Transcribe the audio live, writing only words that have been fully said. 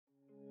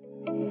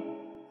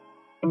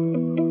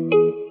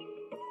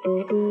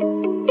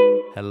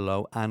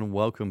Hello and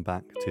welcome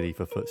back to the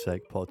For Foot's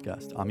Sake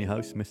podcast. I'm your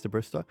host, Mr.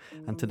 Bristow,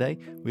 and today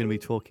we're going to be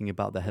talking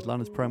about the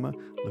Headliners promo,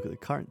 look at the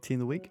current team of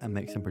the week, and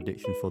make some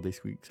predictions for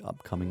this week's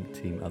upcoming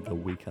team of the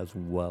week as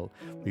well.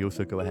 We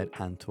also go ahead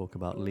and talk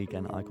about League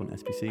and Icon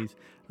SBCs,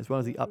 as well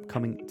as the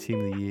upcoming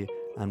team of the year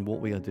and what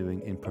we are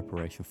doing in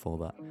preparation for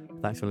that.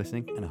 Thanks for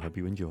listening, and I hope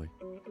you enjoy.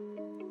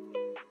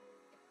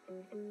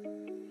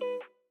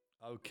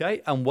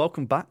 Okay, and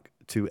welcome back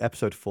to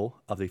episode 4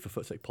 of the For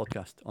Foot's Sake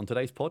podcast. On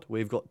today's pod,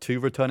 we've got 2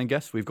 returning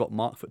guests. We've got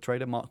Mark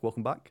FootTrader. Mark,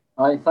 welcome back.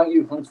 Hi, thank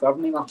you. Thanks for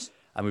having me, Matt.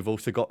 And we've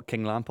also got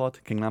King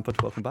Lampard. King Lampard,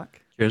 welcome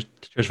back. Cheers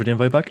for the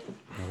invite back.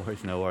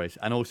 No worries.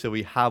 And also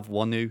we have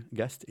one new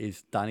guest,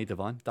 is Danny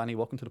Devine. Danny,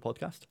 welcome to the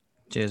podcast.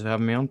 Cheers for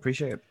having me on.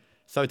 Appreciate it.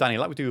 So, Danny,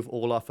 like we do with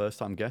all our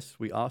first-time guests,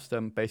 we asked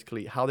them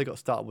basically how they got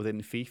started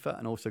within FIFA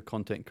and also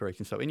content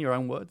creation. So, in your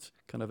own words,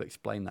 kind of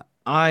explain that.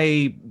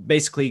 I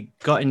basically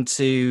got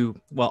into,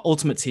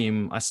 Ultimate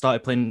Team. I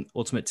started playing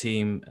Ultimate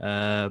Team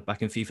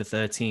back in FIFA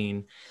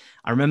 13.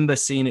 I remember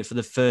seeing it for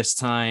the first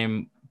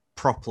time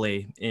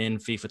properly in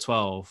FIFA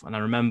 12. And I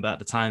remember at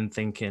the time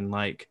thinking,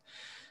 like,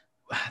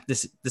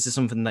 this is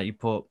something that you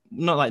put,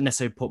 not like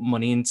necessarily put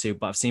money into,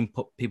 but I've seen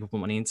people put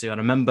money into. I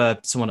remember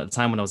someone at the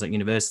time when I was at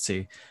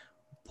university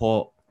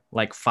put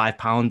like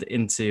 £5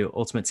 into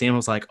Ultimate Team. I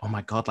was like, oh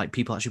my God, like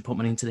people actually put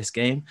money into this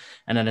game.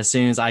 And then as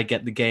soon as I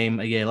get the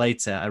game a year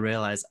later, I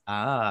realized,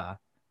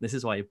 this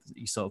is why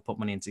you sort of put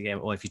money into the game,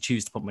 or if you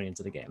choose to put money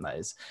into the game, that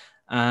is.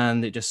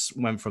 And it just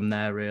went from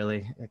there,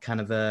 really.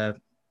 Kind of a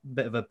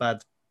bit of a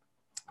bad,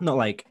 not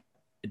like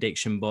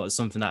addiction, but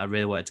something that I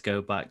really wanted to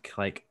go back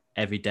like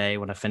every day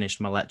when I finished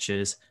my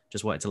lectures,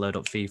 just wanted to load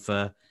up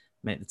FIFA,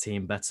 make the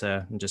team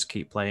better and just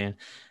keep playing.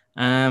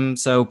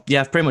 So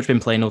yeah, I've pretty much been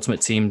playing Ultimate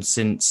Team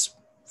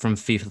from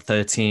FIFA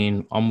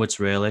 13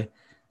 onwards, really.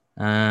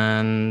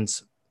 And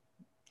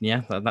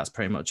yeah, that's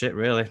pretty much it,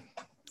 really,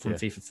 from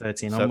FIFA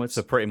 13 onwards.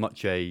 So pretty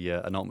much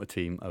an Ultimate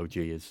Team OG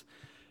is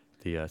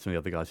some of the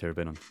other guys here have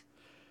been on.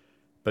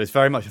 But it's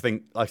very much, I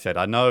think, like I said,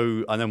 I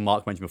know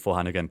Mark mentioned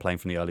beforehand, again, playing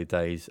from the early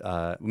days.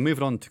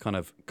 Moving on to kind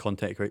of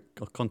content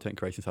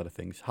creation side of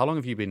things. How long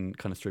have you been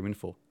kind of streaming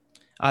for?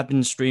 I've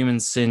been streaming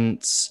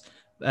since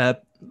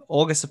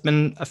August. I've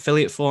been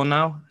affiliate for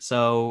now,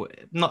 so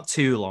not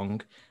too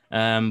long.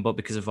 But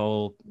because of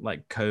all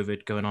like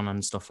COVID going on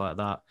and stuff like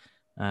that,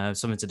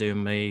 something to do in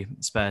my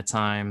spare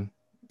time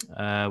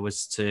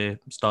was to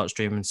start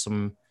streaming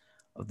some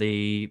of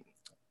the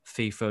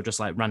FIFA, just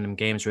like random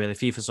games, really.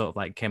 FIFA sort of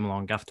like came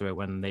along after it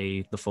when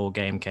the full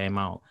game came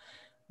out.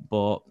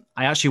 But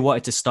I actually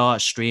wanted to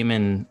start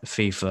streaming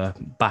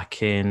FIFA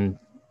back in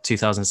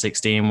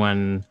 2016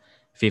 when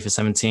FIFA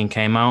 17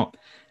 came out,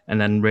 and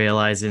then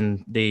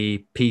realizing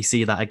the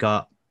PC that I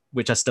got,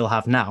 which I still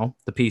have now,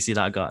 the PC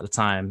that I got at the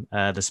time,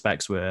 the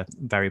specs were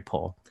very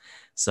poor.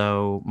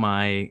 So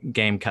my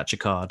game capture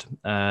card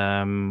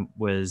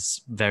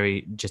was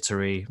very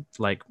jittery,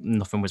 like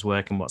nothing was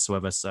working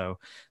whatsoever. So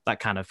that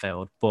kind of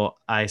failed. But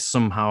I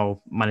somehow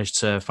managed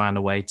to find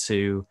a way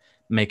to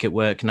make it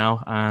work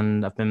now.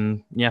 And I've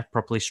been,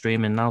 properly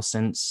streaming now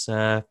since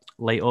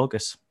late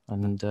August.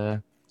 And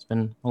it's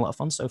been a lot of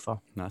fun so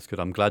far. That's good.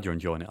 I'm glad you're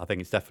enjoying it. I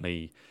think it's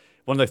definitely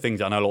one of those things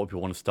that I know a lot of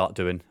people want to start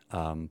doing,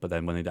 but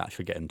then when they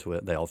actually get into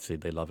it, they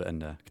love it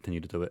and continue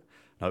to do it.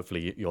 And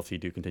hopefully you obviously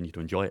do continue to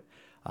enjoy it.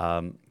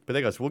 But there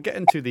you go. So we'll get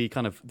into the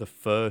kind of the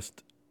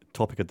first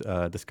topic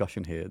of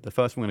discussion here. The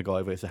first one we're going to go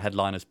over is the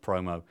Headliners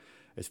promo,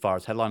 as far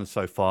as Headliners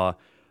so far,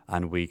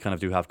 and we kind of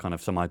do have kind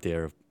of some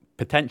idea of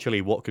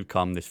potentially what could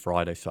come this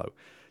Friday. So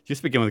just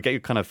to begin with, get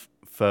your kind of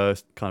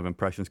first kind of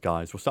impressions,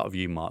 guys. We'll start with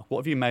you, Mark. What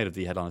have you made of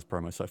the Headliners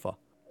promo so far?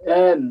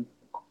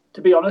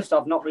 To be honest,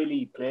 I've not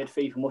really played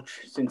FIFA much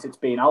since it's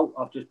been out.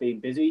 I've just been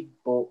busy.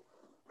 But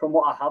from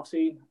what I have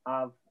seen,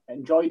 I've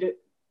enjoyed it.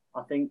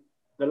 I think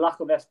the lack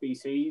of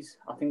SBCs,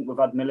 I think we've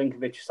had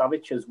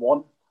Milinkovic-Savic as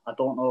one. I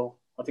don't know.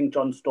 I think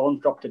John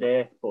Stones dropped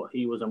today, but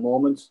he was a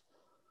moment.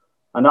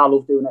 And I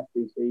love doing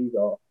SBCs,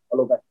 or I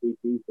love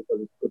SBCs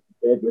because it's good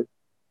to trade with.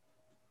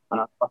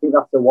 And I think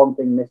that's the one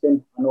thing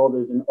missing. I know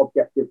there's an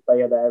objective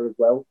player there as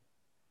well.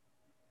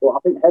 But I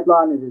think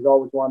Headliners is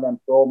always one of them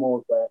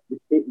promos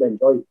which people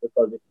enjoy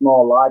because it's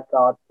more live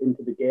cards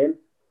into the game.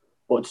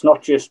 But it's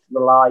not just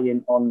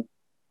relying on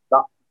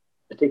that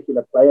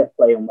particular player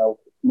playing well.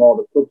 It's more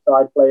the club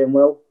side playing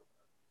well.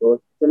 So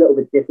it's a little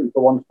bit different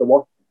for ones to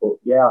watch. But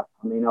yeah,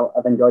 I mean,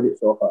 I've enjoyed it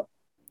so far.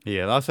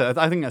 Yeah,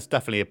 I think that's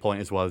definitely a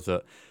point as well, is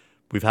that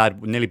we've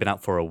nearly been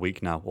out for a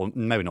week now, or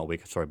maybe not a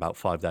week, sorry, about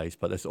 5 days,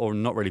 but there's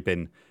not really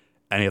been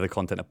any other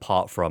content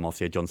apart from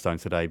obviously a John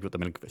Stones today, but the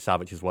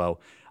Milinkovic-Savic as well.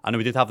 I know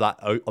we did have that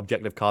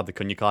objective card, the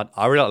Cunha card.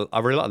 I really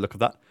like the look of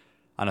that,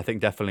 and I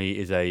think definitely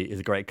is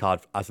a great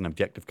card as an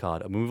objective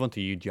card. And we'll move on to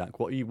you, Jack.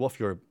 What are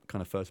your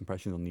kind of first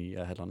impressions on the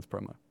Headliners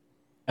promo?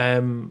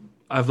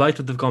 I've liked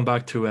that they've gone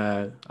back to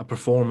a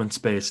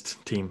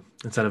performance-based team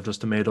instead of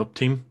just a made-up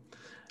team.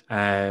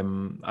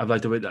 I've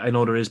liked it. I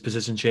know there is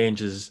position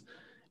changes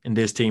in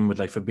this team with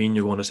like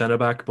Fabinho going to centre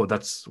back, but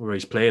that's where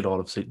he's played all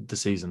of the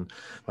season.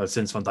 Well,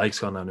 since Van Dijk's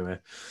gone anyway.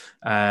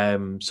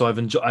 So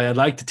I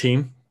like the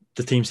team.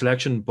 the team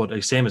selection, but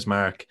like, same as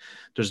Mark,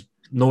 there's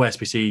no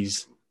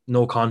SBCs,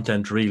 no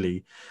content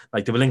really.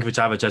 Like the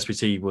Milinkovic-Savic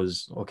SBC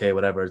was okay,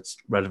 whatever. It's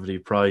relatively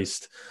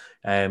priced.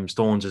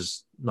 Stones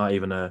is not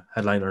even a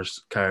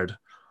headliner's card.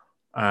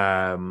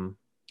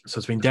 So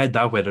it's been dead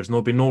that way. There's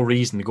been no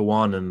reason to go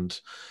on and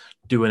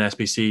do an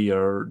SBC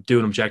or do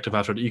an objective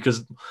after,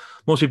 because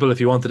most people,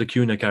 if you wanted a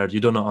CUNA card, you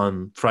done it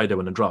on Friday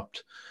when it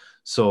dropped.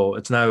 So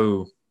it's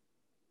now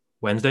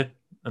Wednesday,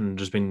 and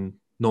there's been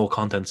no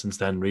content since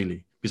then,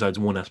 really, besides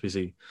one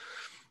SBC.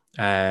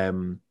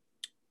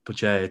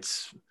 But yeah,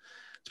 it's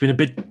been a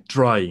bit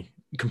dry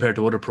compared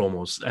to other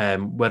promos.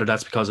 Whether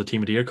that's because of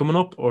Team of the Year coming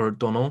up, or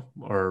don't know,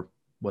 or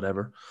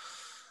whatever.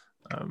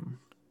 I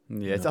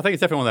think it's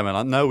definitely one of them. And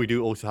I know we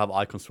do also have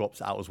icon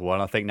swaps out as well.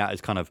 And I think that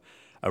is kind of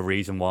a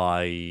reason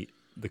why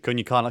the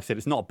CUNA card, like I said,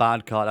 it's not a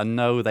bad card. I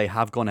know they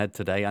have gone ahead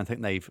today. I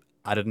think they've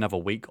added another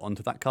week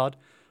onto that card,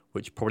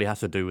 which probably has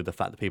to do with the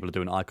fact that people are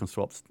doing icon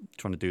swaps,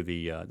 trying to do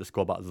the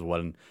squad battles as well.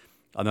 And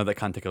I know that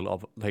can take up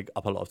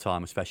a lot of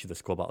time, especially the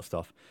squad battle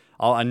stuff.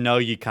 I know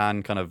you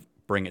can kind of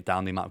bring it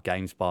down the amount of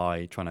games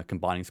by trying to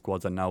combining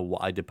squads. I know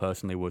what I did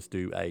personally was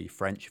do a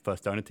French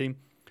first owner team.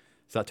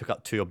 So that took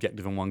up 2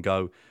 objectives in one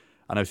go.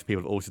 I know some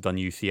people have also done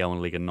UCL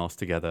and Liga NOS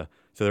together.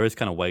 So there is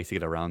kind of ways to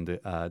get around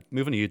it.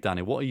 Moving to you,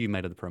 Danny, what have you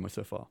made of the promo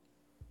so far?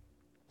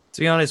 To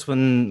be honest,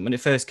 when it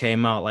first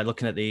came out, like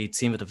looking at the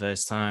team for the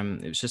first time,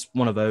 it was just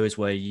one of those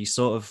where you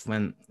sort of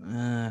went,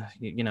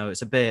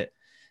 it's a bit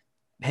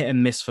hit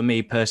and miss for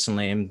me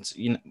personally. And,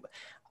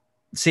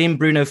 seeing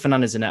Bruno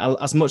Fernandes in it,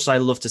 as much as I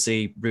love to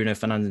see Bruno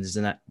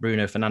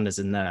Fernandes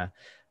in there,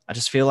 I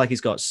just feel like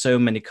he's got so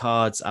many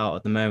cards out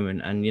at the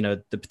moment, and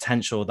the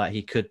potential that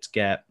he could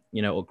get,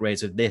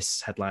 upgrades with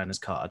this headliners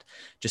card.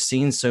 Just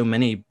seeing so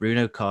many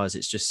Bruno cards,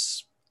 it's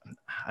just,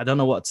 I don't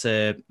know what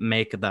to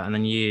make of that. And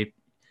then you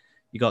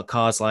got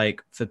cards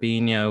like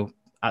Fabinho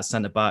at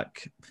centre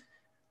back.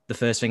 The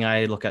first thing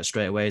I look at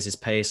straight away is his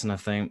pace, and I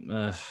think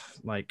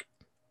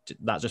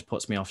that just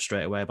puts me off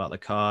straight away about the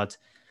card.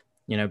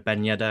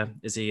 Ben Yedder,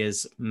 is he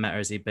as meta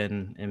as he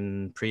been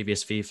in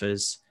previous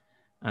FIFAs?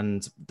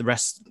 And the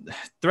rest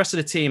of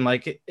the team,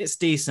 like it's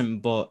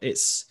decent, but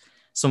it's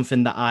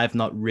something that I've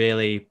not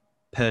really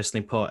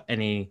personally put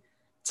any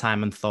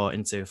time and thought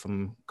into, if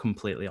I'm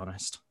completely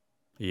honest.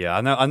 Yeah,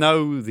 I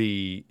know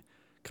the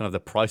kind of the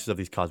prices of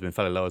these cards have been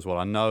fairly low as well.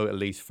 I know at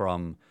least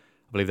from,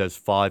 I believe there's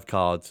 5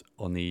 cards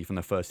from the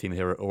first team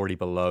here are already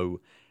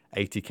below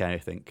 80k, I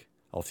think.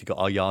 Obviously got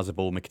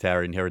Oyarzabal,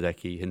 Mkhitaryan,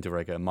 Hirodeki,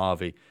 Hinterregger, and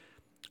Marvi.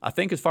 I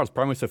think as far as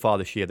promos so far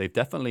this year, they've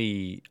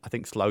definitely, I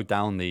think, slowed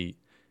down the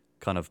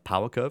kind of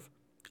power curve.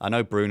 I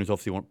know Bruno's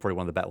obviously probably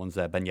one of the better ones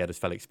there. Ben Yedder's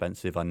fairly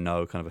expensive. I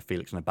know kind of a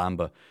Felix and a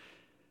Bamba.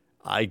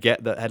 I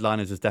get that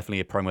Headliners is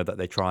definitely a promo that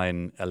they try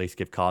and at least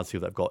give cards to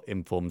that have got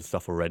informed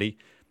stuff already.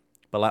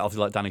 But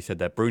obviously, like Danny said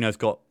there, Bruno's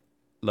got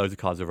loads of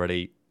cards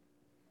already.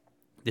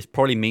 This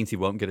probably means he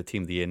won't get a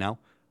Team of the Year now,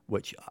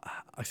 which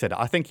I said,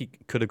 I think he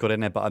could have got in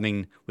there. But I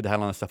mean, with the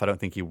Headliner stuff, I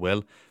don't think he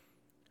will.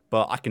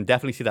 But I can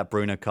definitely see that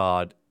Bruno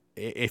card,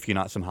 if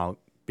United somehow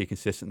be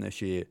consistent this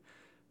year,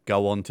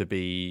 go on to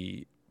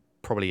be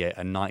probably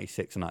a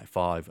 96 or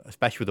 95,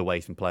 especially with the way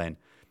he's been playing.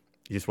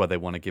 Just where they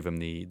want to give him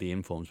the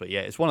informs. But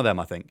yeah, it's one of them,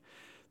 I think,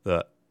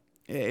 that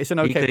it's an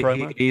okay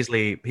promo.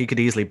 He could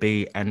easily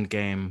be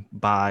endgame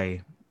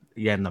by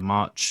the end of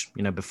March,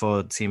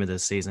 before the team of the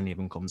season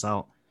even comes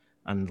out.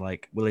 And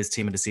will his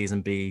team of the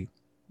season be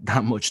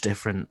that much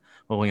different,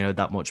 or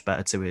that much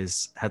better to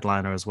his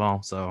headliner as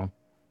well? So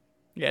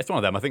yeah, it's one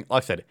of them. I think,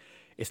 like I said,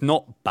 it's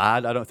not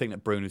bad. I don't think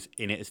that Bruno's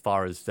in it as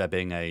far as there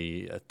being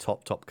a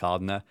top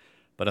card in there.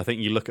 But I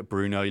think you look at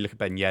Bruno, you look at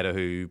Ben Yedder,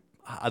 who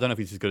I don't know if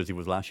he's as good as he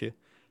was last year,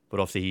 but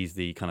obviously he's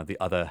the kind of the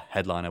other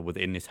headliner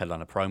within this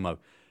headliner promo.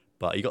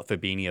 But you got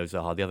Fabinho,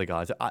 Zaha, the other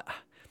guys.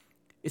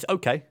 It's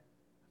okay,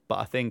 but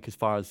I think as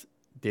far as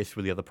this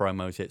with the other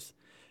promos, it's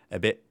a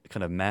bit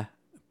kind of meh.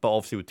 But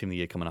obviously with Team of the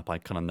Year coming up, I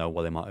kind of know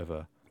why they might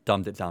have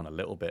dumbed it down a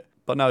little bit.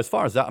 But no, as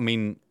far as that, I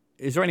mean,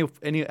 is there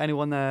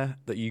anyone there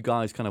that you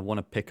guys kind of want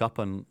to pick up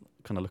and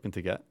kind of looking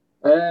to get?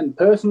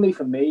 Personally,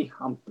 for me,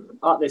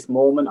 at this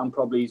moment, I'm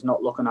probably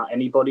not looking at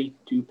anybody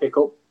to pick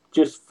up,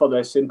 just for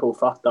the simple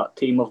fact that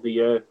Team of the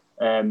Year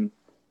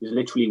is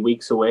literally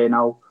weeks away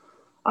now.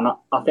 And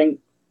I think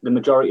the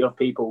majority of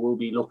people will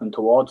be looking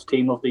towards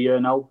Team of the Year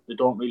now. They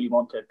don't really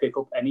want to pick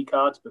up any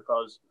cards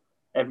because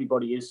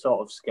everybody is sort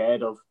of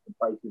scared of the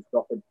prices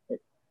dropping.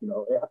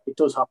 It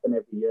does happen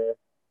every year.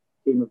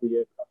 Team of the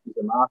Year crashes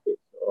the market,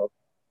 so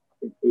I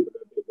think people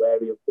are a bit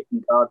wary of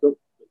picking cards up,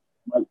 which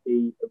might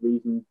be the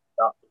reason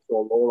that it's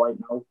so low right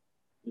now.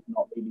 There's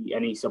not really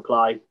any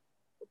supply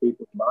for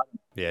people to buy them.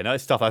 Yeah, no,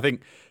 it's tough. I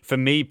think for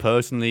me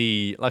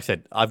personally, like I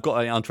said, I've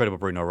got an untradeable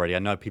Bruno already. I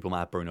know people might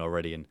have Bruno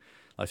already, and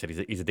like I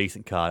said, he's a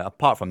decent card.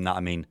 Apart from that,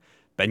 I mean,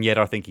 Ben Yedder,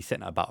 I think he's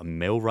sitting at about $1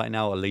 million right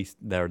now, at least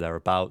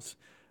thereabouts.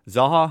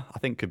 Zaha, I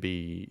think could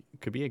be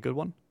a good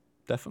one,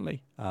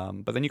 definitely.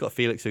 But then you've got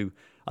Felix, who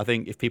I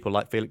think if people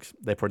like Felix,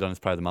 they've probably done his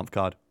Player of the Month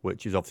card,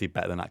 which is obviously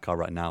better than that card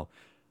right now.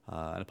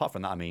 And apart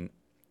from that, I mean,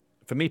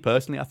 for me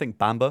personally, I think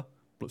Bamba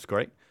looks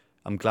great.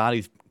 I'm glad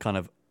he's kind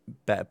of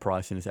better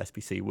pricing as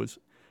SBC was.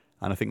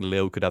 And I think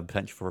Lille could have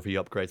potential for a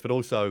few upgrades. But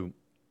also,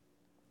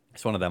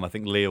 it's one of them. I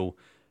think Lille,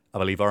 I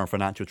believe, are in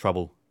financial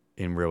trouble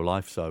in real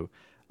life. So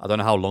I don't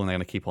know how long they're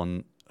going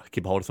to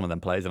keep hold of some of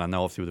them players. And I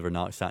know, obviously, with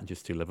Renato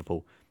Sanchez to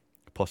Liverpool,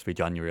 possibly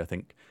January, I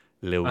think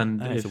Lille,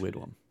 And it's a weird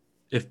one.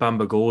 If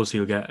Bamba goes,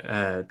 he'll get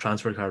a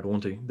transfer card,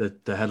 won't he?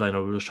 The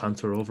headliner will just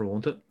transfer over,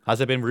 won't it? Has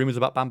there been rumours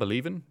about Bamba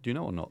leaving? Do you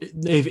know or not?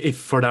 If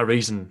for that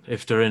reason,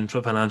 if they're in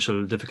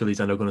financial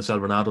difficulties and they're going to sell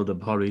Ronaldo, they'll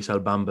probably sell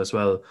Bamba as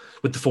well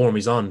with the form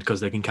he's on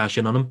because they can cash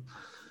in on him.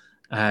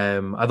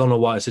 I don't know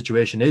what his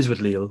situation is with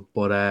Lille,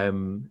 but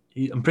I'm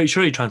pretty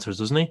sure he transfers,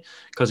 doesn't he?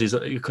 Because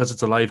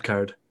it's a live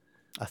card.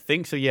 I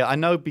think so. Yeah, I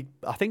know.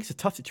 I think it's a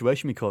tough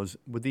situation because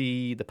with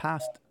the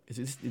past,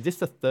 is this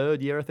the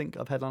third year I think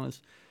of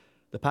headliners?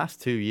 The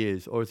past 2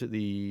 years, or is it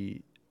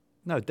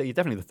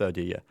definitely the third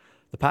year. Yeah,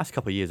 the past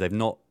couple of years they've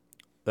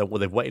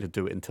waited to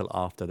do it until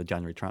after the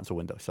January transfer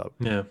window. So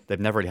yeah, they've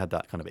never really had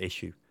that kind of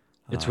issue.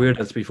 It's weird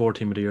that's before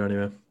Team of the Year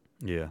anyway.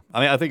 Yeah, I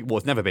mean, I think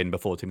it's never been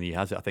before Team of the Year,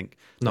 has it? I think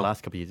the No.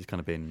 last couple of years it's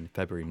kind of been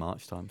February,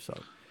 March time. So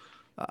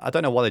I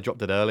don't know why they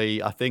dropped it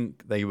early. I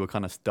think they were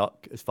kind of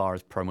stuck as far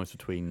as promos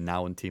between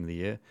now and Team of the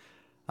Year,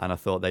 and I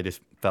thought they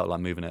just felt like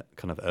moving it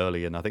kind of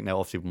early. And I think they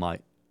obviously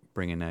might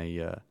bring in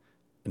a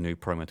new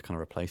promo to kind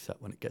of replace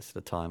that when it gets to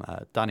the time.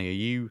 Danny, are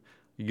you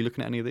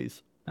looking at any of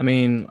these? I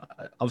mean,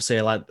 obviously,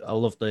 I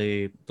love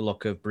the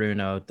look of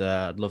Bruno.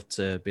 I'd love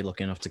to be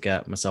lucky enough to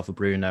get myself a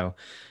Bruno.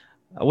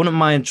 I wouldn't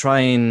mind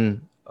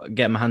trying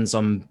get my hands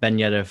on Ben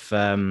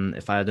Yedder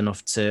if I had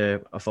enough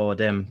to afford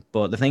him.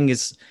 But the thing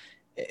is,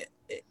 it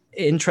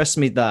interests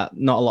me that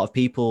not a lot of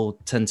people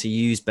tend to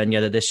use Ben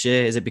Yedder this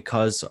year. Is it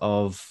because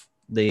of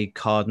the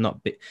card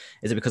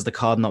is it because the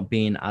card not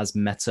being as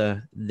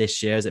meta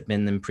this year as it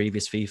been in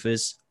previous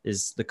FIFAs?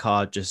 Is the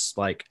card just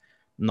like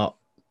not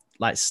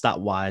like stat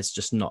wise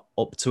just not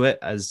up to it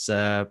as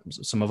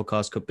some other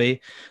cards could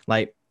be?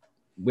 Like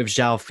with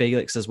João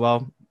Felix as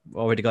well,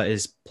 already got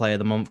his Player of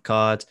the Month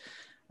card,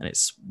 and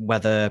it's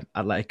whether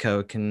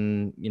Atletico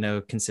can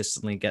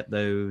consistently get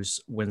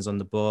those wins on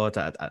the board.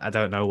 I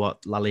don't know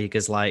what La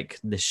Liga's like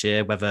this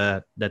year,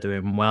 whether they're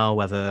doing well,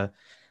 whether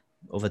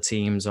other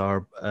teams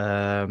are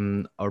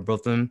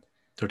above them.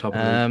 They're top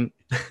of the league.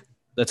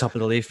 The top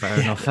of the league, fair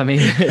enough. I mean,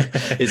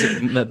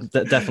 it's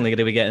definitely going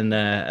to be getting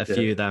a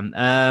few then.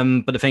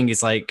 But the thing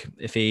is, like,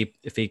 if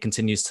he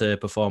continues to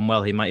perform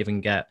well, he might even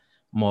get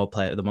more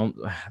Player of the Month.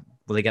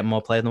 Will he get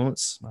more Player of the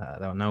Months? I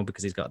don't know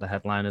because he's got the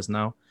headliners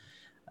now.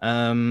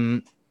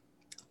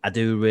 I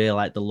do really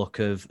like the look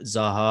of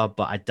Zaha,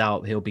 but I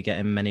doubt he'll be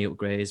getting many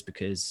upgrades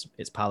because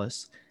it's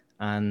Palace.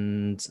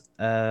 And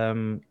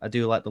I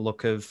do like the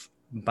look of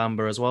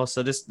Bamba as well.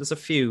 So there's a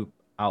few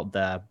out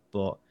there,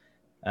 but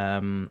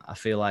I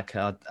feel like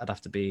I'd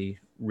have to be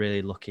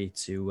really lucky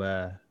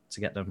to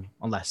get them,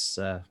 unless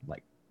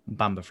like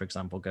Bamba, for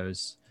example,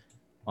 goes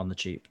on the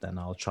cheap. Then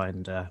I'll try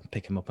and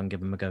pick him up and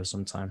give him a go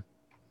sometime.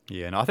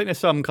 Yeah, no, I think there's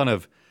some kind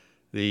of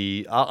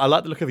I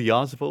like the look of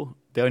Yarzabal.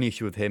 The only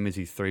issue with him is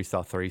he's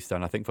 3-star,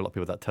 and I think for a lot of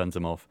people that turns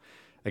him off.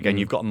 Again,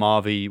 you've got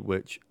Marvi,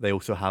 which they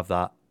also have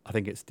that. I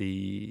think it's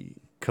the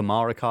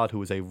Kamara card, who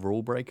was a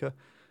rule breaker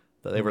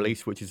that they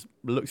released, which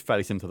looks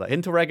fairly similar to that.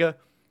 Hinterregger,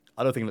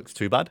 I don't think it looks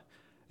too bad.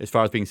 As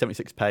far as being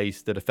 76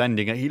 pace, the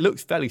defending, he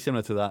looks fairly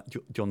similar to that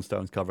John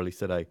Stones card released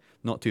today.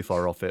 Not too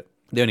far off it.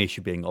 The only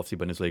issue being obviously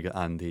Bundesliga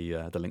and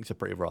the links are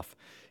pretty rough.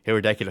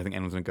 Hirodeki, I think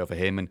anyone's going to go for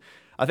him. And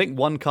I think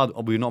one card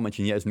we've not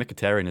mentioned yet is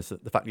Mkhitaryan, is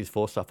the fact he's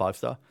 4-star,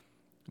 5-star.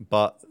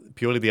 But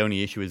purely the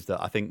only issue is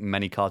that I think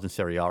many cards in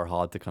Serie A are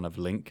hard to kind of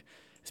link,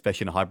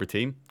 especially in a hybrid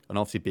team. And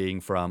obviously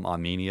being from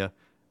Armenia,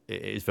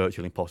 it is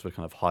virtually impossible to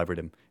kind of hybrid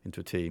him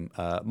into a team.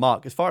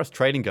 Mark, as far as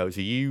trading goes,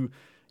 are you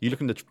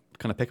looking to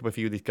kind of pick up a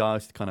few of these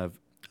guys to kind of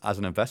as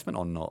an investment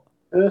or not?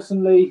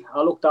 Personally,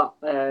 I looked at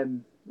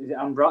is it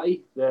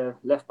Ambrati, the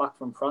left back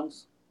from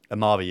France?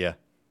 Amavi, yeah.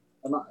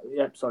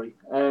 Yep, sorry.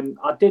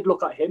 I did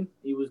look at him.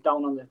 He was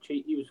down on the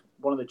cheap. He was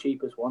one of the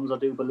cheapest ones, I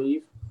do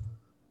believe.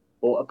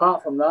 But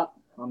apart from that,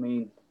 I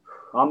mean,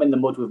 I'm in the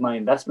mud with my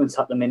investments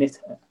at the minute.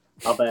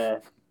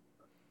 I've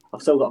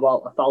still got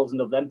about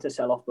 1,000 of them to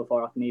sell off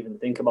before I can even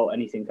think about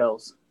anything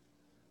else.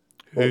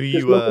 Who are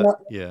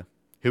you?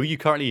 Who are you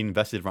currently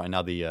invested right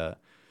now?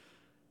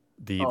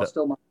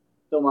 Still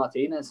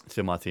Martinez.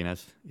 Still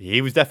Martinez.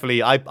 He was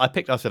definitely. I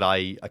picked. I said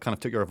I kind of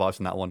took your advice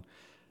on that one,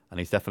 and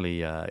he's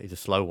definitely he's a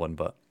slow one,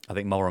 but I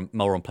think more on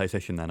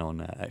PlayStation than on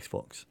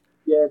Xbox.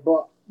 Yeah,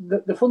 but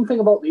the fun thing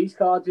about these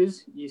cards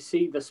is you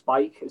see the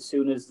spike as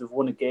soon as they've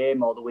won a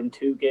game or they win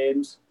 2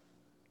 games,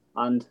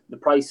 and the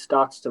price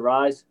starts to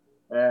rise.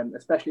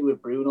 Especially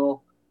with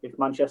Bruno, if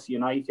Manchester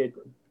United,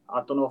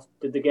 I don't know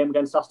did the game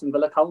against Aston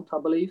Villa count? I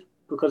believe,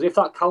 because if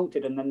that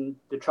counted and then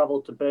they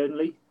travelled to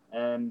Burnley.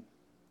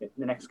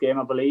 The next game,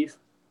 I believe.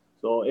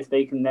 So if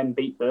they can then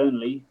beat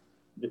Burnley,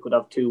 they could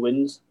have 2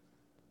 wins.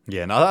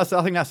 Yeah, no, I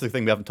think that's the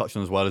thing we haven't touched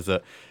on as well, is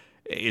that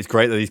it's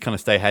great that these kind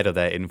of stay ahead of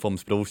their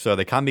informs, but also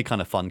they can be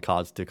kind of fun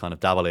cards to kind of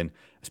dabble in,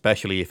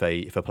 especially if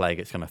a player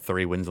gets kind of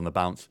 3 wins on the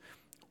bounce,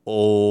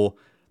 or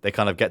they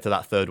kind of get to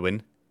that 3rd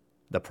win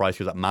the price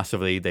goes up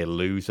massively, they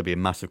lose, there'll be a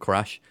massive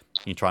crash.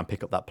 And you try and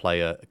pick up that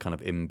player kind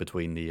of in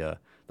between that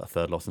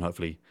third loss and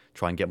hopefully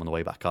try and get them on the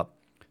way back up.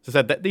 So I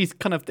said that these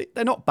kind of,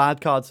 they're not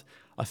bad cards.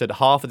 I said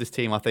half of this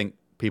team I think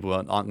people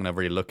aren't going to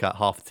really look at.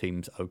 Half the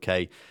team's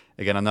okay.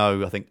 Again,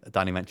 I think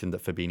Danny mentioned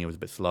that Fabinho was a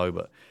bit slow,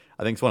 but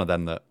I think it's one of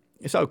them that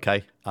it's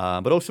okay.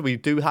 But also we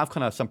do have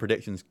kind of some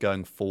predictions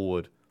going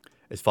forward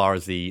as far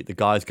as the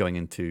guys going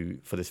into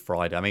for this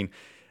Friday. I mean,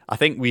 I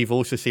think we've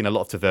also seen a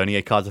lot of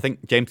Tavernier cards. I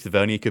think James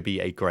Tavernier could be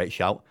a great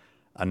shout.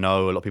 I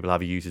know a lot of people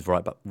have used his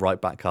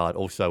right back card.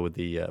 Also with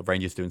the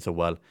Rangers doing so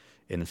well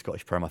in the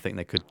Scottish Prem, I think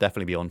they could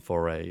definitely be on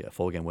for a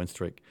 4-game win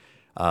streak.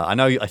 I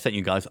know I sent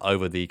you guys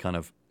over the kind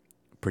of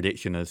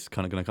prediction as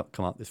kind of going to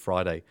come up this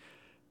Friday.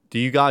 Do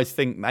you guys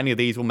think any of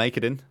these will make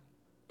it in?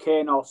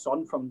 Kane or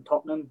Son from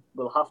Tottenham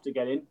will have to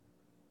get in.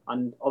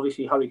 And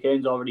obviously Harry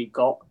Kane's already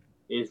got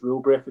his rule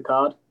breaker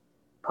card.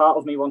 Part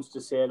of me wants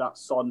to say that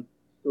Son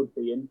should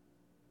be in,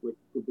 which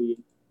would be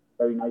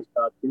a very nice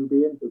card to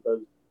be in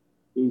because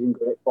he's in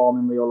great form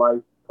in real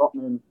life.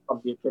 Tottenham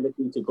have the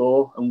ability to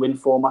go and win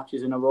 4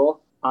 matches in a row.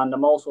 And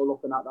I'm also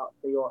looking at that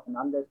Theo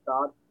Hernandez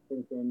card,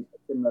 thinking a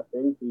similar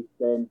thing. He's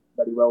playing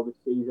very well this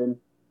season.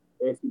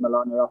 AC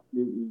Milan are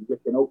absolutely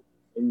ripping up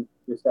in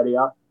the Serie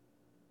A.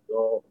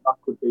 So that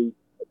could be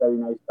a very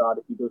nice card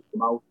if he does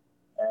come out.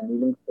 And he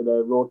links to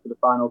the road to the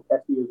final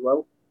Kessie as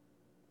well.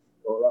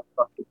 So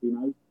that could be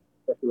nice,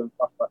 especially when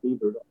Flashback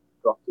Ibra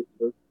drops it.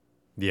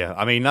 Yeah,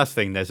 I mean, that's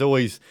the thing. There's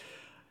always,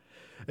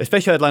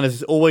 especially headliners,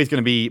 there's always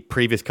going to be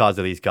previous cards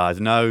of these guys.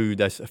 I know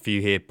there's a few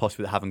here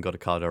possibly that haven't got a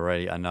card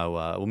already. I know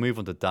we'll move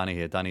on to Danny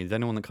here. Danny, is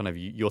anyone that kind of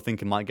you're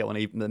thinking might get one,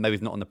 even maybe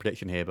it's not on the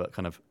prediction here, but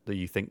kind of that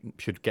you think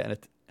should get a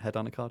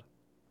headliner card?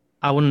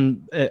 I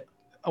wouldn't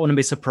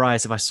be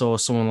surprised if I saw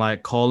someone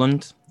like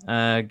Corland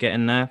get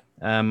in there.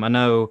 I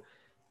know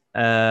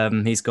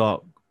he's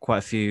got quite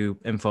a few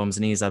informs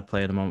and he's had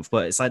player of the month,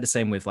 but it's like the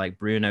same with like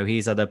Bruno.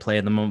 He's had a player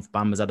of the month.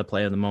 Bamba's had a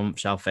player of the month.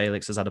 João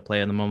Felix has had a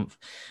player of the month.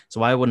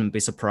 So I wouldn't be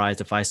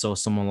surprised if I saw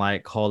someone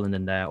like Haaland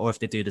in there, or if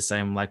they do the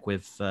same like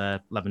with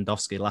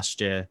Lewandowski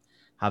last year,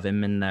 have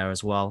him in there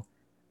as well.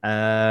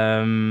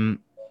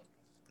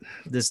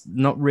 There's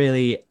not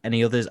really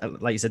any others,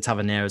 like you said,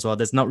 Tavernier as well.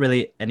 There's not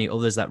really any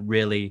others that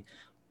really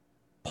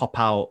pop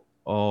out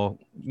or,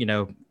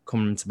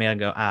 come to me and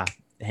go,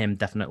 him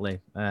definitely.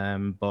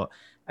 But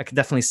I could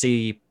definitely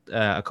see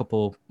a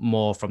couple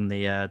more from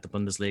the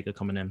Bundesliga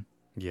coming in.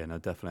 Yeah, no,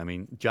 definitely. I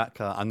mean, Jack,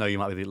 I know you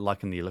might be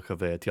liking the look of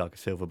Thiago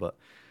Silva, but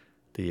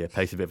the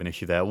pace is a bit of an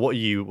issue there. What are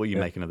you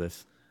making of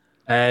this?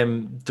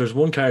 There's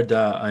one card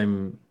that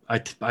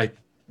I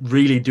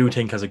really do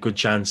think has a good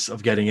chance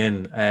of getting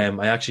in.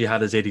 I actually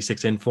had his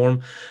 86 in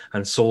form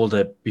and sold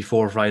it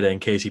before Friday in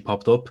case he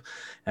popped up.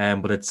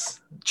 But it's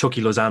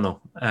Chucky Lozano.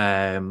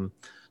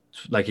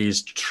 Like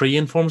he's 3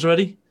 informs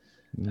already.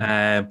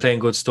 Playing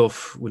good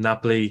stuff with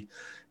Napoli.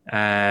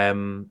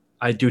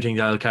 I do think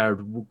that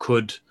card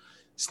could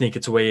sneak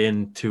its way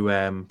into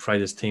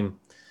Friday's team.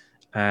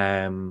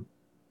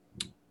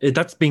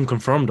 That's been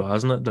confirmed, though,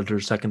 hasn't it? That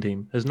there's a second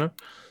team, isn't it?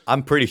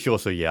 I'm pretty sure.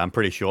 So yeah, I'm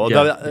pretty sure.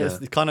 Although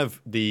it's kind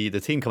of the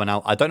team coming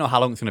out. I don't know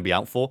how long it's going to be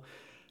out for,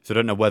 so I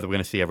don't know whether we're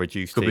going to see a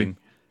reduced team.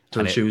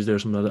 Till Tuesday or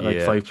something like that,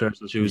 like 5 players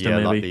till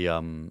Tuesday, maybe.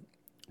 Like the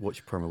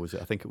which promo was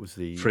it? I think it was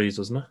the Freeze,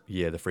 wasn't it?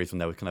 Yeah, the Freeze one.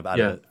 There was kind of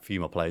added a few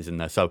more players in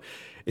there, so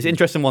it's an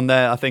interesting one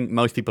there. I think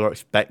most people are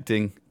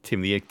expecting Team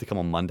of the Year to come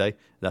on Monday.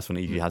 That's when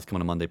it usually has come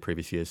on Monday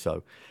previous years.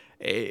 So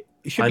it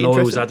should be interesting. I know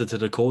it was added to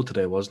the code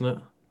today, wasn't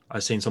it? I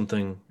seen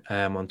something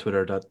on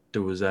Twitter that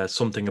there was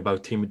something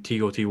about Team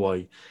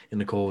TOTY in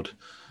the code.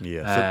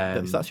 Yeah,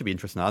 so that should be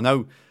interesting. I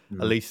know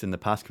at least in the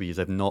past couple of years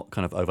they've not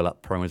kind of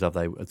overlapped promos, have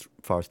they, as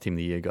far as Team of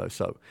the Year goes.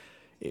 So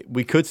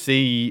we could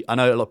see. I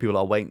know a lot of people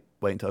are waiting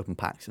to open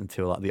packs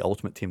until like the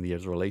Ultimate Team of the Year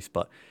is released.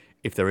 But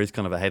if there is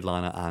kind of a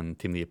headliner and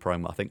Team of the Year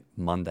promo, I think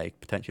Monday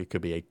potentially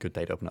could be a good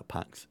day to open up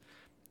packs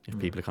if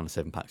people are kind of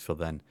saving packs for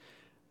then.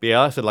 But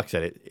yeah, like I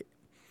said,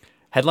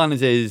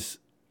 headliners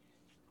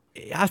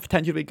it has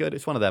potential to be good.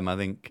 It's one of them. I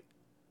think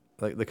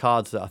like the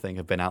cards that I think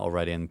have been out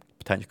already and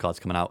potential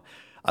cards coming out,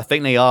 I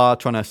think they are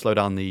trying to slow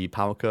down the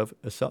power curve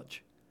as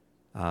such.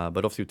 But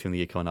obviously with Team of the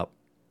Year coming up,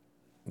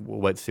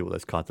 we'll wait to see what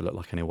those cards look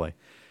like anyway.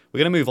 We're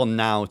going to move on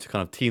now to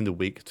kind of Team of the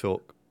Week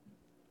talk.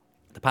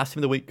 The past Team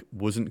of the Week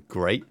wasn't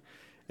great,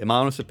 in my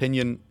honest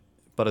opinion.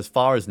 But as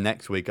far as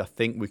next week, I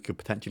think we could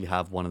potentially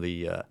have one of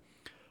the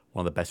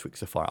best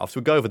weeks so far.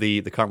 So we'll go over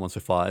the current one so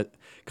far.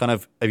 Kind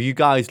of, have you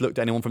guys looked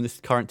at anyone from this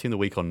current Team of the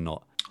Week or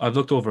not? I've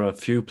looked over a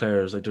few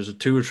players. Like there's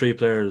 2 or 3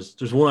 players.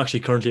 There's one actually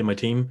currently in my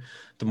team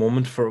at the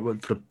moment for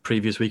the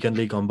previous weekend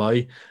league gone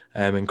by.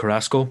 In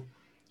Carrasco,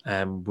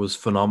 was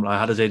phenomenal. I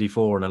had his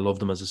 84 and I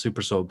loved him as a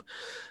super sub.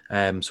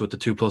 So with the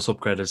 2+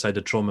 upgrade, I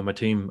decided to throw him in my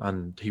team,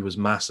 and he was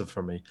massive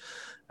for me.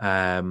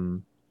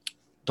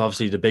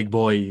 Obviously, the big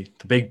boy,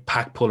 the big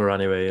pack puller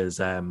anyway,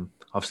 is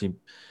obviously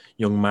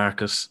young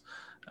Marcus,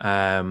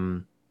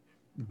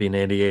 being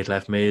 88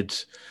 left mid.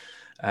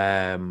 He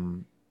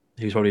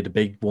was probably the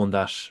big one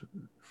that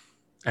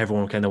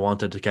everyone kind of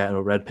wanted to get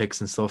red picks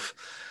and stuff.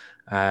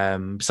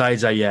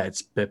 Besides that,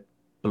 it's a bit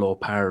below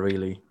par,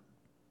 really.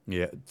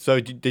 Yeah. So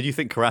did you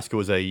think Carrasco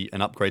was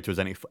an upgrade to his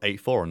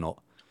N84 or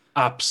not?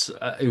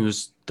 It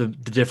was the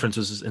difference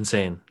was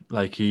insane.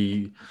 Like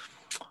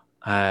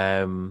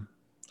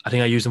I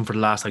think I used him for the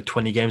last like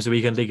 20 games of the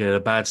weekend league. I had a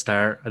bad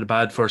start, had a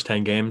bad first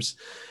 10 games,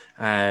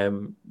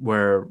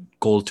 where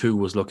goal 2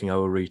 was looking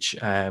out of reach.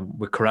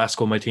 With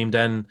Carrasco, my team,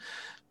 then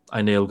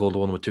I nailed goal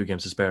 1 with 2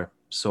 games to spare.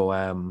 So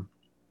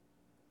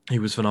he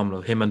was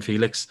phenomenal. Him and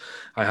Felix.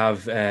 I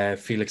have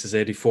Felix's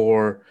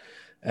 84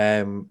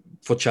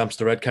 foot champs,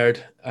 the red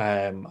card,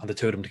 and the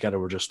two of them together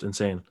were just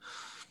insane.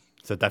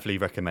 So definitely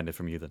recommended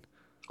from you then.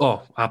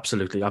 Oh,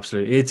 absolutely,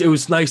 absolutely. It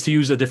was nice to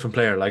use a different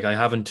player. Like I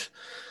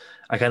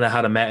kind of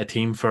had a meta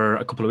team for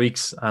a couple of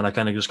weeks, and I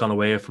kind of just gone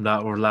away from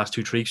that over the last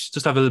 2 weeks.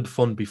 Just have a little bit of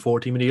fun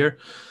before team of the year,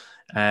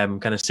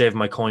 kind of save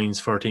my coins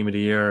for team of the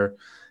year,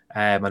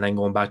 and then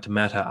going back to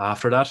meta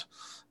after that.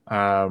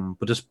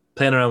 But just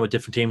playing around with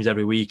different teams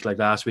every week. Like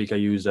last week, I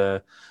used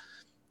a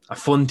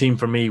fun team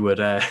for me with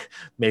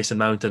Mason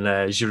Mount and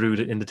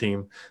Giroud in the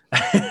team.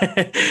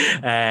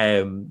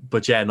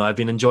 But yeah, no, I've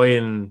been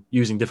enjoying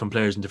using different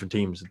players in different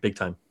teams big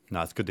time.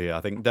 No, it's good to hear.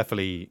 I think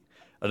definitely,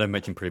 I know I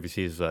mentioned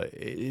previously,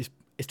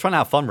 it's trying to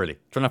have fun, really.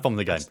 Trying to have fun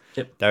with the game.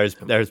 Yep.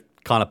 There's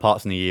kind of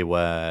parts in the year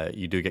where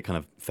you do get kind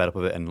of fed up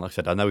with it. And like I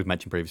said, I know we've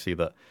mentioned previously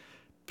that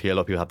a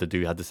lot of people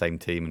had the same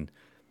team. And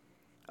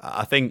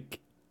I think,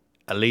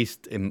 at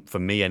least for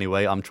me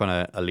anyway, I'm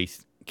trying to at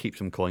least keep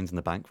some coins in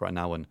the bank right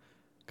now and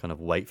kind of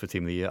wait for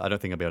team of the year. I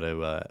don't think I'll be able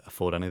to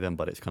afford any of them,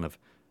 but it's kind of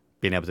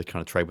being able to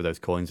kind of trade with those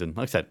coins. And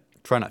like I said,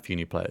 trying out a few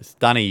new players.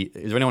 Danny,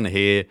 is there anyone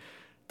here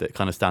that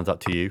kind of stands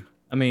out to you?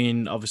 I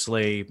mean,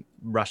 obviously,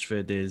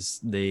 Rashford is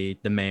the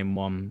main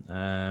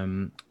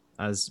one.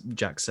 As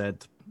Jack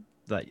said,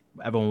 that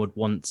everyone would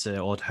want to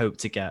or would hope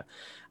to get.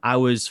 I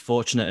was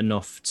fortunate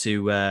enough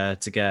to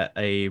get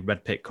a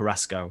red pick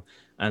Carrasco,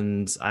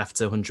 and I have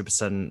to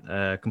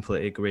 100%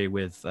 completely agree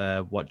with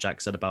what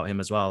Jack said about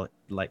him as well.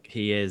 Like,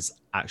 he is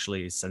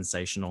actually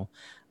sensational.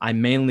 I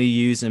mainly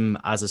use him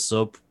as a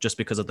sub just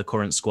because of the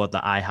current squad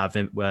that I have,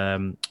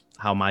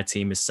 how my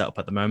team is set up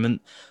at the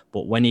moment.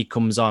 But when he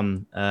comes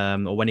on,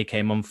 or when he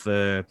came on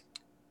for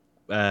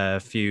a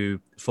few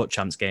foot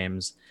champs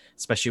games,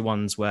 especially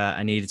ones where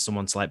I needed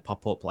someone to like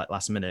pop up like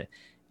last minute,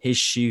 his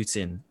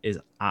shooting is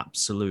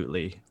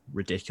absolutely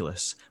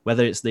ridiculous.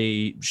 Whether it's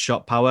the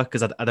shot power,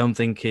 because I don't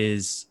think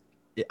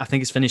I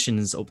think his finishing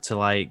is up to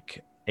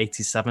like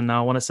 87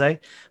 now, I want to say,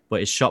 but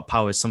his shot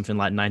power is something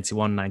like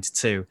 91,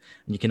 92,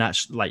 and you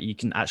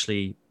can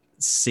actually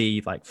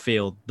see, like,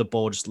 feel the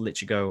ball just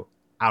literally go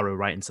arrow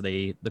right into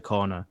the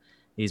corner.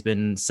 He's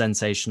been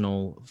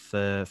sensational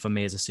for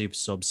me as a super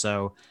sub.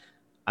 So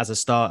as a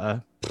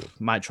starter,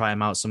 might try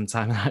him out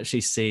sometime and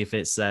actually see if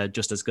it's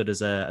just as good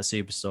as a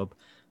super sub.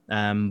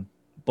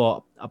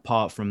 But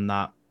apart from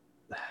that,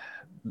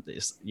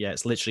 it's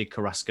literally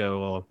Carrasco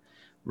or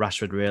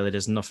Rashford, really.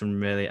 There's nothing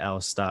really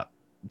else that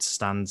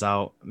stands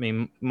out. I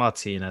mean,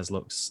 Martinez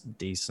looks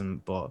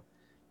decent, but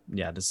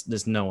yeah,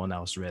 there's no one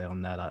else really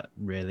on there that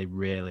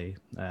really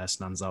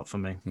stands out for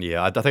me.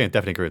 Yeah, I think I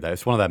definitely agree with that.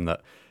 It's one of them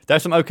that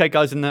there's some okay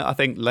guys in there. I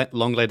think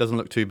Longley doesn't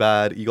look too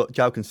bad. You got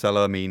João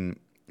Cancelo. I mean,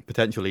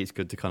 potentially it's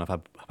good to kind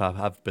of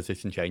have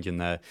position change in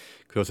there.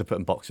 Could also put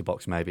him box to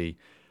box maybe.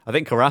 I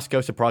think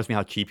Carrasco surprised me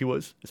how cheap he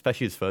was,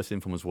 especially his first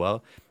inform as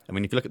well. I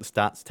mean, if you look at the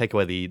stats, take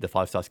away the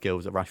 5-star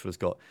skills that Rashford has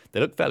got,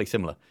 they look fairly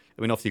similar.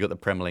 I mean, obviously you've got the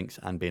Prem links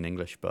and being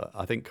English, but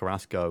I think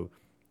Carrasco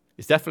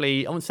is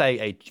definitely, I wouldn't say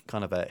a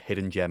kind of a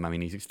hidden gem. I mean,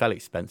 he's fairly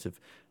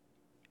expensive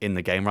in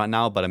the game right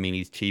now, but I mean,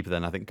 he's cheaper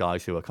than I think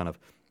guys who are kind of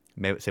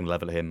maybe at the same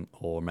level to him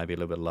or maybe a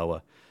little bit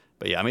lower.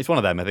 But yeah, I mean, it's one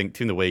of them. I think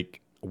team of the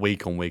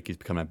week on week is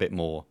becoming a bit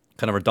more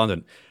kind of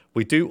redundant.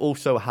 We do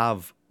also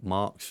have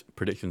Mark's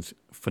predictions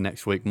for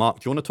next week. Mark,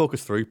 do you want to talk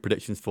us through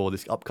predictions for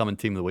this upcoming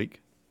team of the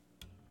week?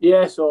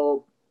 Yeah,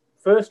 so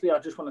firstly, I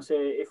just want to say,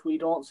 if we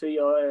don't see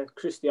a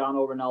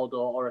Cristiano Ronaldo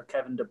or a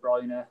Kevin De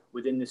Bruyne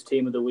within this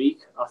team of the week,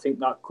 I think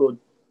that could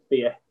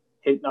be a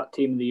hint that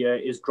team of the year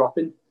is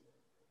dropping,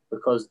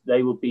 because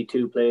they would be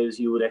two players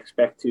you would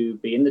expect to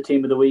be in the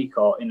team of the week,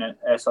 or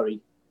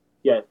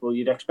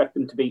you'd expect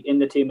them to be in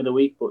the team of the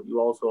week, but you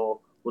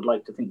also would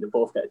like to think they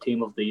both get a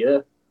team of the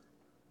year.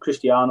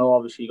 Cristiano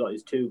obviously got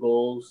his 2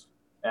 goals,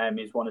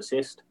 his 1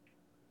 assist.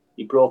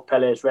 He broke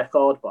Pele's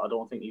record, but I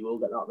don't think he will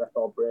get that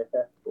record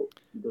breaker.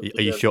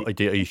 Are you sure? Are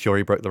you sure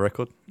he broke the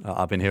record?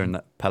 I've been hearing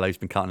that Pele's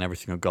been counting every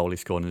single goal he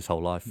scored in his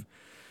whole life.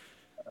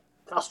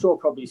 Castro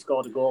probably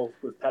scored a goal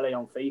with Pele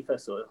on FIFA,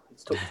 so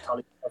it's tough to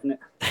tally, hasn't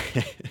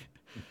it?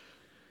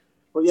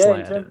 But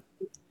yeah,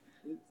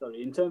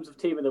 in terms of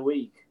team of the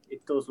week,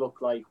 it does look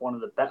like one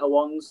of the better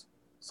ones.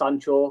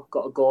 Sancho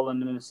got a goal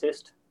and an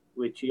assist,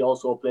 which he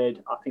also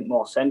played, I think,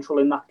 more central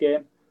in that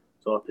game.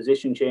 So a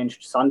position change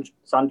to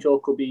Sancho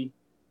could be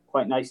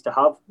quite nice to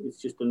have.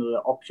 It's just another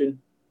option.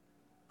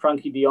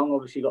 Frankie de Jong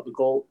obviously got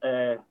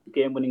the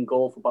game-winning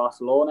goal for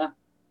Barcelona.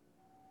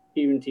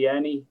 Kieran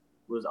Tierney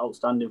was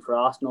outstanding for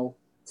Arsenal.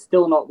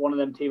 Still not one of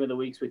them team of the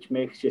weeks which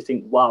makes you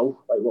think, wow,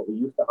 like what we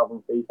used to have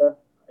on FIFA.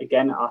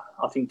 Again,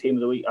 I think team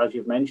of the week, as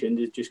you've mentioned,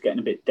 is just getting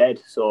a bit dead.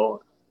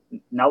 So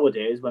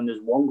nowadays, when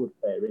there's one good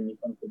player in, you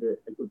consider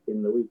it a good team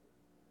of the week.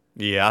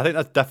 Yeah, I think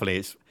that's definitely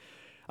it's.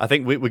 I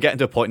think we're getting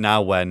to a point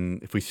now when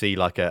if we see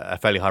like a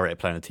fairly high rated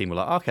player in a team, we're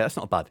like, okay, that's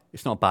not bad.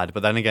 It's not bad.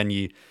 But then again,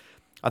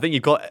 I think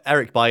you've got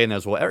Eric Bailly in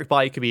as well. Eric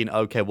Bailly could be an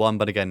okay one,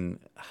 but again,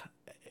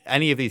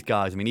 any of these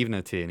guys, I mean, even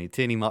a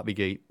Tierney might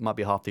be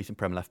a half decent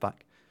Prem left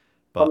back.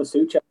 But Thomas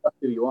Souček, that's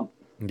who you want.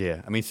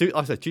 Yeah, I mean, like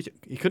I said,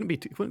 he couldn't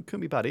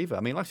be bad either. I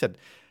mean, like I said,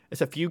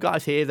 there's a few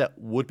guys here that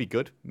would be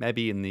good,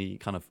 maybe in the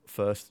kind of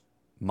first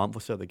month or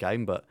so of the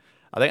game. But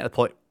I think at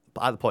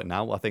the point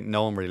now, I think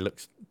no one really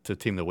looks to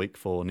Team of the Week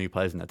for new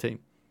players in their team.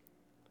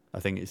 I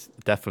think it's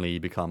definitely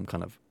become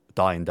kind of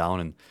dying down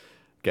and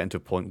getting to a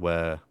point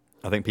where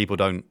I think people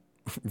don't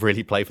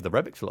really play for the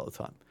Rebels a lot of the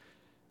time,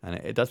 and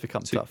it does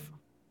become tough.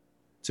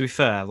 To be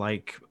fair,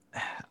 like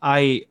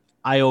I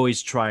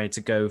always try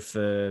to go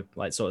for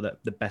like sort of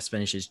the best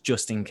finishes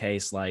just in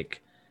case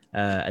like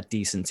a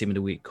decent Team of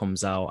the Week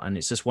comes out, and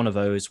it's just one of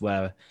those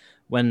where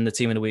when the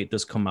Team of the Week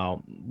does come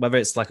out, whether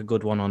it's like a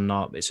good one or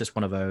not, it's just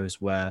one of those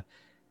where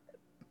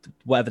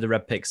whatever the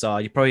red picks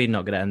are, you're probably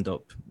not going to end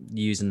up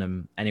using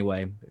them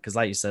anyway, because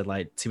like you said,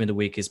 like Team of the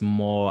Week is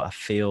more a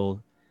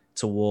feel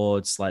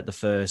towards like the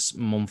first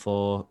month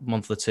or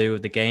two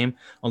of the game,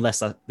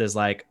 unless there's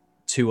like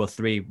 2 or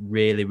 3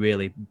 really,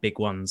 really big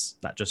ones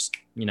that just,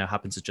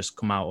 happen to just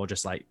come out or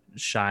just like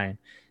shine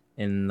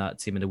in that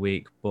Team of the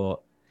Week. But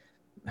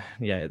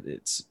yeah,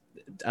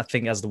 I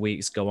think as the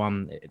weeks go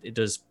on, it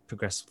does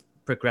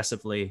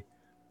progressively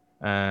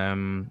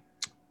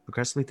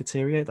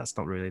deteriorate. That's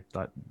not really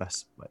like the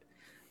best way.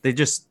 They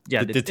just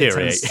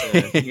deteriorate.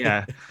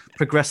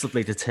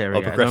 Progressively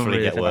deteriorate. Or progressively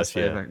really get worse.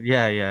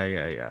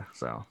 Yeah.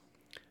 So,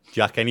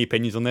 Jack, any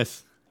opinions on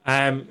this?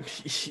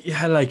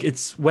 Yeah, like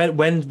it's when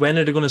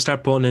are they going to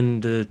start putting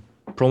in the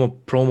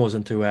promos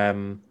into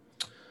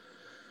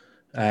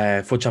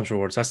Foot Champs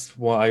rewards? That's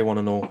what I want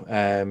to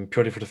know.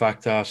 Purely for the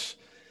fact that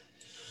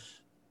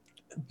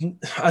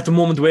at the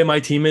moment, the way my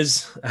team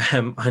is,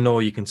 I know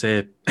you can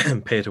say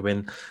pay to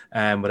win,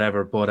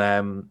 whatever,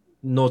 but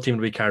no Team of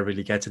the Week card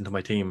really gets into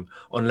my team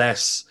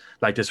unless,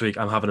 like this week,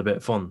 I'm having a bit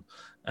of fun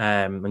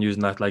and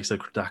using that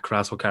that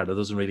Carrasco card that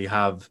doesn't really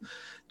have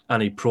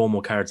any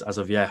promo cards as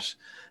of yet.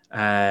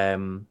 I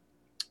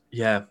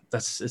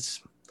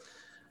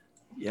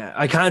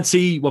can't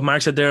see what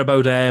Mark said there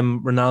about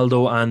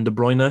Ronaldo and De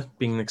Bruyne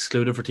being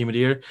excluded for Team of the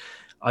Year.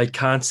 I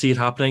can't see it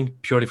happening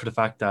purely for the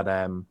fact that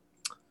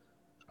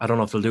I don't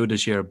know if they'll do it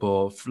this year,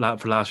 but for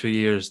the last few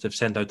years, they've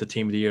sent out the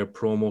Team of the Year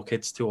promo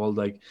kits to all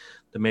like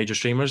the major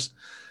streamers,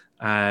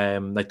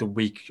 like the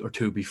week or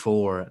two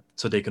before,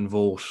 so they can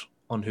vote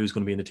on who's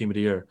going to be in the Team of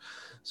the Year.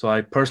 So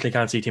I personally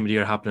can't see Team of the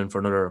Year happening for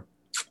another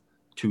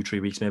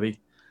 2-3 weeks maybe,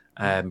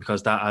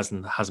 because that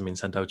hasn't been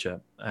sent out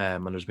yet,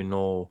 and there's been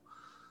no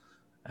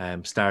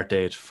start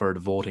date for the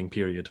voting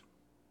period.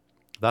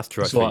 That's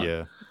true. Actually,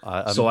 yeah.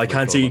 I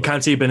can't see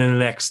it being in the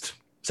next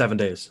 7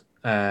 days.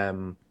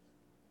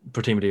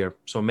 For Team of the Year,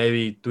 so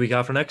maybe the week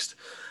after next.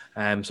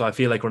 So I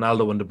feel like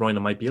Ronaldo and De Bruyne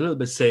might be a little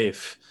bit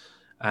safe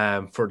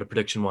for the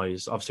prediction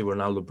wise. Obviously,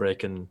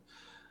 Ronaldo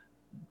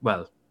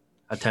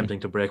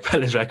attempting to break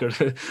Pele's record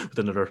with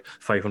another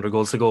 500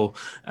 goals to go.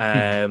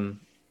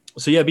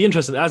 So yeah, it'd be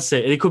interesting. As I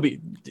say, it could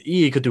be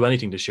EA could do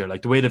anything this year.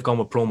 Like the way they've gone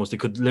with promos, they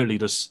could literally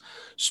just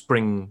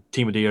spring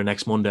Team of the Year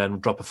next Monday and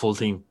drop a full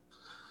team.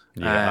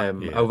 Out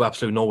of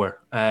absolute nowhere.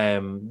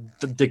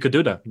 They could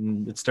do that.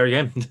 It's their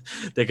game.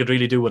 They could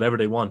really do whatever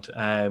they want,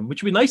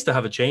 which would be nice to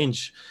have a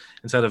change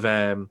instead of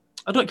I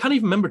can't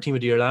even remember Team of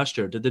the Year last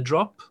year. Did they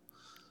drop?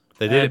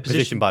 They did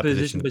position by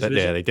position.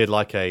 Yeah, they did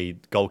like a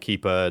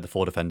goalkeeper, the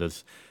 4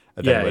 defenders,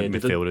 and then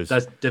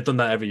midfielders. They've done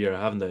that every year,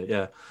 haven't they?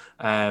 Yeah.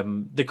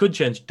 They could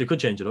change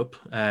it up.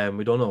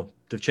 We don't know.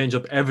 They've changed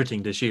up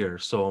everything this year.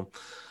 So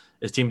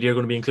is Team of the Year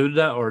going to be included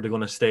that, or are they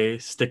going to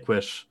stick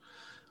with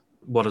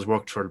what has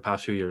worked for the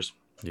past few years?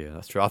 Yeah,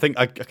 that's true. I think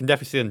I can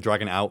definitely see them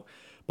dragging it out,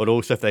 but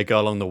also if they go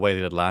along the way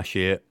they did last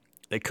year,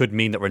 it could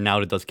mean that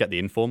Ronaldo does get the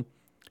inform,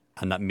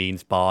 and that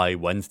means by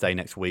Wednesday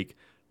next week,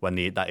 when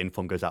that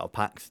inform goes out of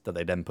packs, that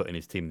they then put in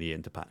his Team of the Year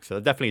into packs. So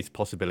there definitely is a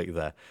possibility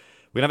there.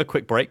 We're going to have a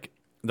quick break,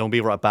 then we'll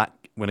be right back.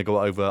 We're going to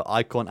go over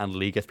Icon and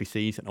League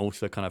SBCs, and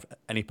also kind of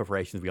any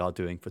preparations we are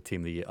doing for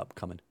Team of the Year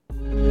upcoming.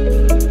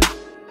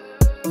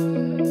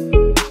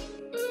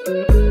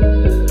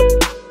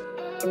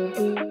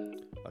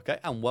 Okay,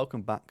 and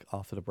welcome back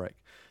after the break.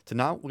 So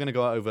now we're going to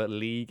go over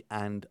League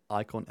and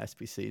Icon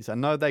SBCs. I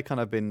know they've kind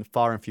of been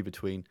far and few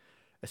between,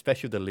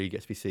 especially with the League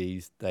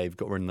SBCs. They've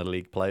got rid of the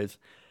League players.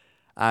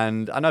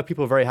 And I know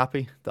people are very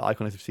happy that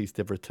Icon SBCs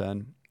did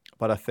return.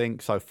 But I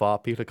think so far,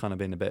 people have kind of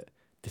been a bit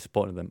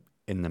disappointed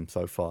in them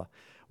so far.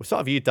 We'll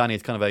start with you, Danny,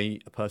 as kind of a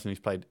person who's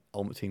played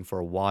Ultimate Team for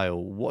a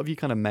while. What have you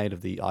kind of made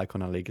of the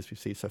Icon and League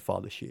SBCs so far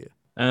this year?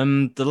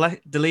 The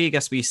League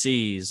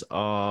SBCs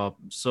are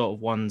sort of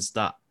ones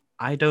that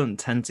I don't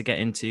tend to get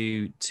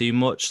into too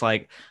much.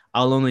 Like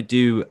I'll only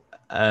do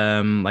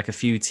like a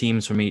few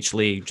teams from each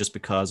league just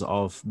because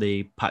of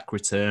the pack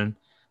return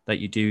that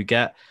you do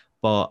get.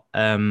 But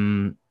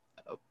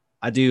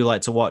I do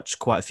like to watch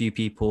quite a few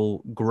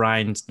people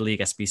grind the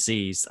League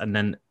SBCs and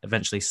then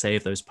eventually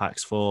save those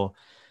packs for,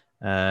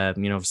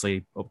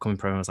 obviously upcoming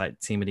promos like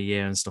Team of the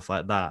Year and stuff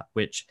like that,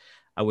 which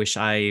I wish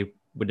I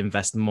would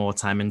invest more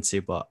time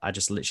into, but I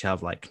just literally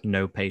have like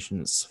no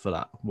patience for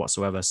that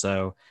whatsoever.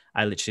 So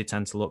I literally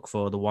tend to look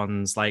for the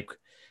ones like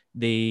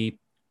Serie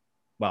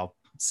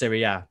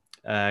A,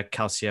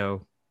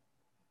 Calcio,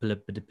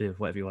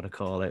 whatever you want to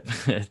call it,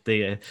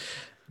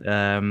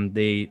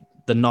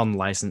 the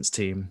non-licensed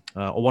team,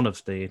 or one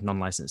of the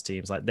non-licensed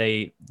teams. Like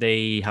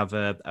they have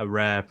a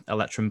rare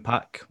Electrum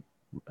pack,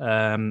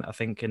 I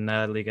think in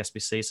League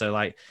SBC. So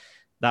like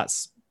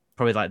that's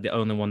probably like the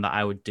only one that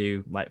I would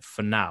do like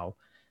for now.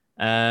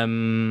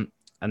 And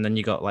then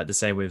you got like the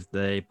same with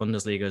the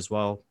Bundesliga as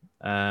well.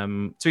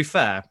 To be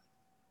fair,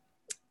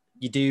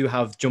 you do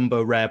have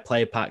jumbo rare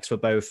player packs for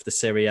both the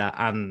Serie A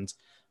and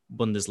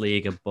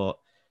Bundesliga, but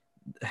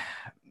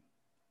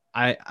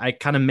I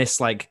kind of miss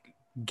like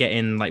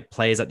getting like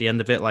players at the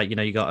end of it. Like,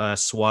 you got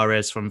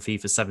Suarez from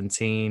FIFA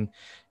 17,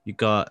 you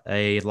got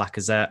a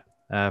Lacazette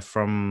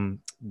from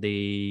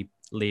the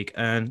League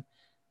Earn,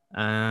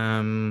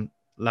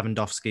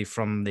 Lewandowski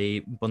from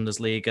the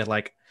Bundesliga.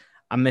 Like,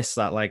 I miss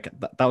that. Like,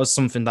 that was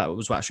something that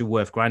was actually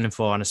worth grinding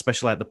for, and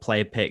especially like the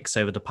player picks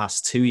over the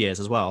past 2 years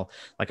as well.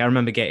 Like, I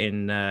remember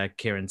getting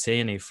Kieran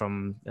Tierney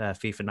from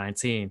FIFA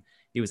 19.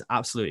 He was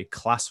absolutely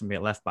class for me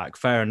at left back.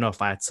 Fair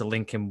enough, I had to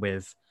link him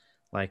with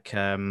like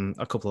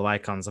a couple of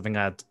icons. I think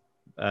I had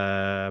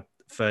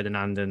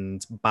Ferdinand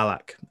and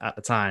Ballack at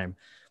the time,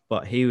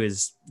 but he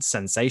was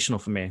sensational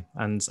for me.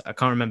 And I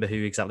can't remember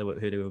who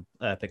the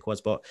pick was,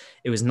 but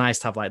it was nice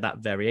to have like that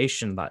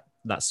variation,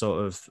 that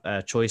sort of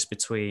choice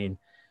between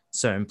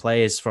certain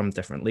players from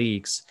different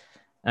leagues.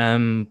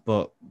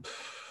 But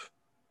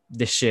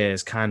this year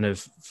is kind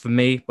of, for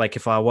me, like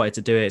if I wanted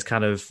to do it, it's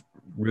kind of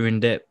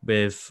ruined it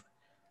with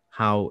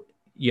how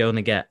you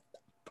only get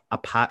a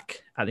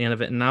pack at the end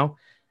of it now.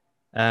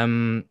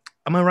 Am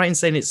I right in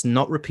saying it's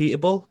not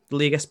repeatable, the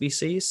League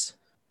SBCs?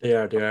 They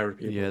are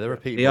repeatable. Yeah, they're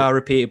repeatable. They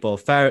are repeatable.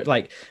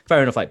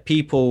 Fair enough. Like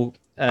people,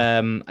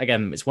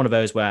 again, it's one of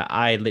those where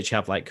I literally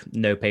have like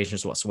no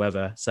patience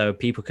whatsoever. So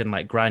people can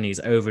like grind these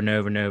over and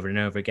over and over and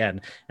over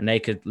again, and they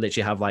could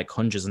literally have like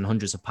hundreds and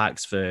hundreds of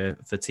packs for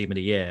Team of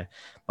the Year.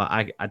 But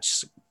I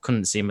just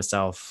couldn't see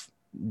myself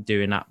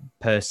doing that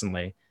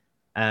personally.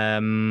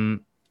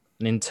 And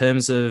in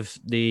terms of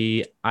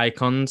the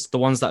icons, the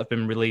ones that have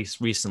been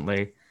released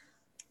recently,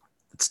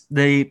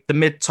 the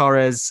mid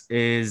Torres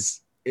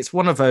it's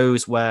one of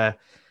those where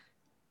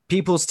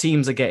people's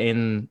teams are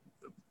getting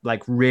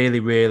like really,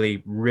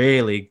 really,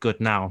 really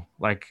good now.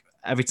 Like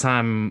every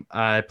time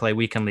I play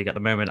Weekend League at the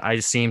moment, I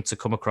seem to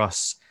come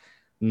across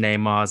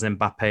Neymar's,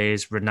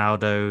 Mbappe's,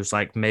 Ronaldo's,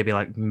 like maybe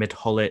like mid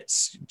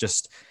Hullets,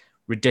 just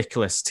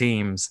ridiculous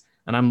teams.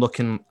 And I'm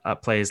looking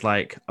at players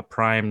like a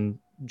prime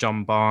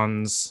John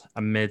Barnes,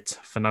 a mid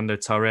Fernando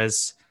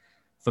Torres.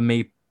 For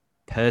me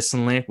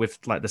personally, with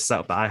like the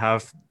setup that I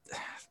have,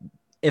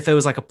 if it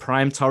was like a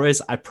prime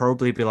Torres, I'd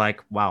probably be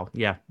like, wow,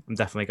 yeah, I'm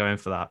definitely going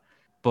for that.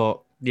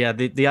 But yeah,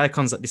 the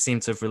icons that they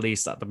seem to have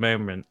released at the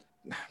moment,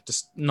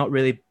 just not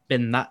really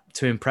been that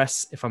to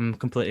impress, if I'm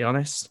completely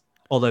honest.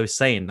 Although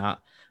saying that,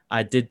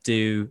 I did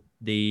do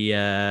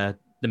the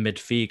mid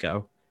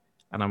Figo,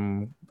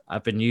 and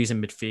I've been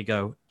using mid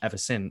Figo ever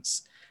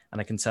since.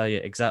 And I can tell you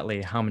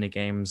exactly how many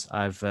games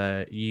I've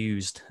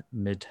used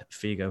mid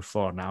Figo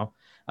for now.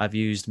 I've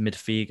used mid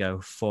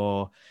Figo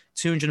for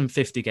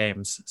 250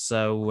 games.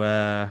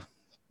 So,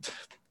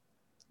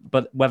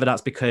 but whether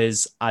that's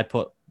because I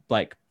put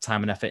like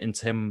time and effort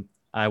into him,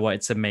 I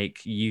wanted to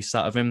make use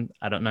out of him,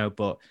 I don't know.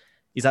 But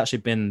he's actually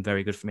been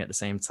very good for me at the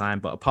same time.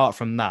 But apart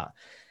from that,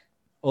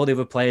 all the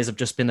other players have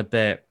just been a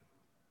bit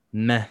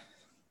meh,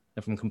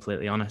 if I'm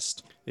completely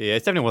honest. Yeah,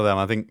 it's definitely one of them.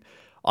 I think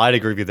I'd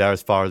agree with you there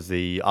as far as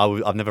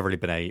I've never really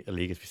been a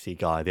League SBC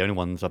guy. The only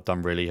ones I've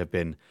done really have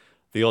been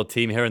the odd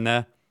team here and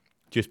there,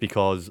 just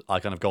because I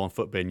kind of go on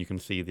Futbin, you can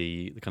see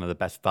the kind of the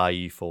best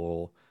value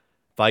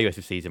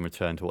SBCs in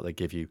return to what they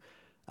give you.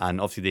 And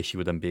obviously the issue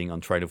with them being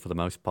untradeable for the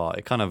most part,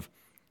 it kind of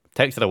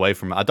takes it away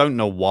from it. I don't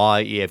know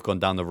why EA have gone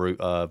down the route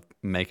of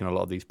making a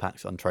lot of these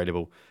packs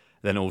untradeable,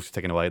 then also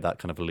taking away that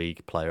kind of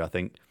league player. I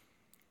think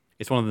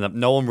it's one of them.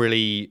 No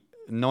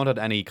one had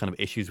any kind of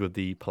issues with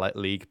the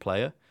league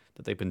player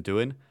that they've been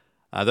doing.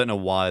 I don't know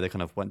why they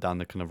kind of went down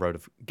the kind of road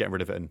of getting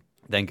rid of it and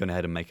then going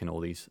ahead and making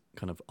all these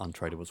kind of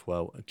untradeable as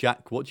well.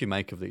 Jack, what do you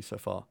make of these so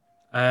far?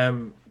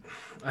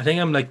 I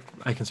think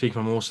I can speak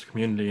for most of the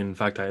community. In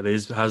fact,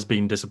 it has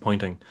been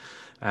disappointing.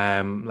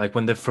 Like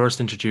when they first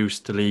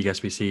introduced the League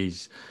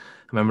SBCs,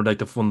 I remember like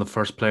one of the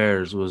first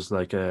players was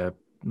like a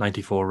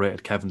 94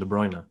 rated Kevin De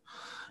Bruyne.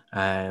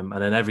 And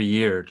then every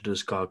year it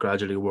just got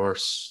gradually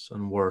worse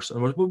and worse.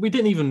 And we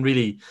didn't even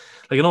really,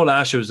 like, I know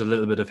last year was a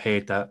little bit of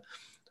hate that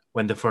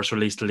when they first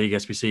released the League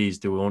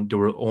SBCs, there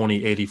were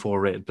only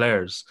 84 rated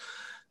players.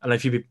 And a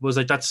few people was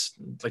like, that's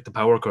like the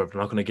power curve. They're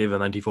not going to give a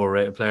 94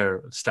 rated player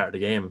at the start of the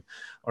game,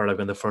 or like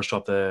when they first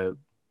dropped the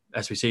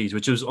SBCs,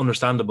 which was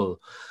understandable.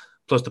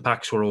 Plus the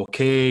packs were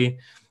okay.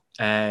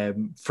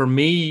 For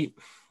me,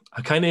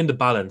 I kind of in the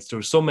balance. There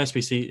was some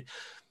SBC,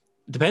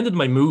 depended on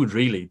my mood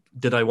really.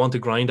 Did I want to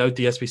grind out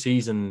the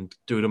SBCs and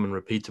do them and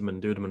repeat them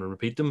and do them and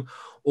repeat them?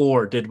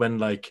 Or did when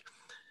like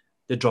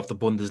they dropped the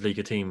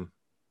Bundesliga team,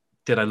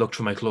 did I look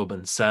through my club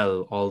and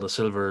sell all the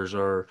silvers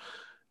or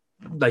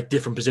like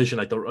different position,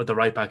 like the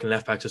right back and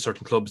left back to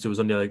certain clubs? There was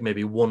only like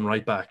maybe one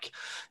right back.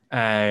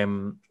 I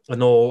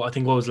know, I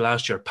think what was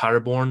last year,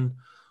 Paderborn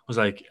was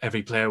like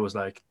every player was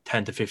like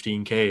 10 to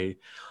 15k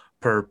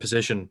per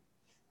position.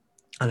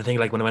 And I think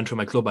like when I went through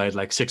my club, I had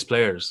like 6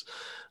 players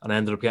and I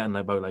ended up getting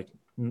about like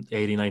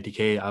 80,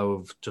 90k out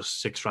of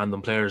just 6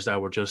 random players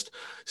that were just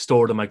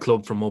stored in my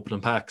club from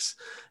opening packs,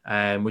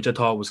 which I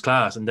thought was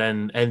class. And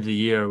then end of the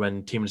year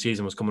when team of the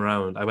season was coming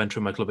around, I went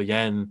through my club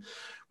again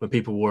when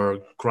people were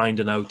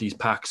grinding out these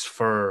packs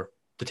for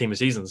the team of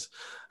seasons,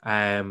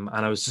 and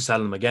I was just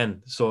selling them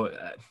again. So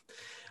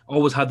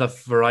always had that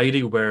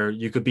variety where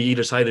you could be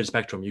either side of the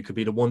spectrum. You could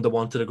be the one that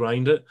wanted to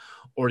grind it,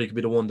 or you could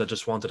be the one that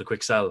just wanted a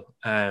quick sell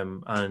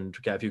and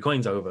get a few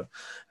coins out of it,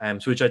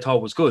 so which I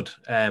thought was good.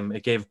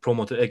 It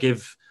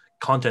gave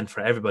content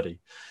for everybody.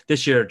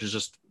 This year, there's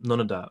just none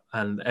of that,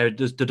 and there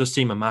does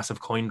seem a massive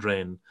coin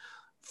drain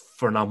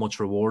for not much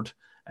reward.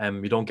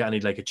 You don't get any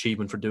like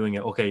achievement for doing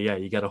it. Okay, yeah,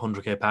 you get a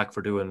 100k pack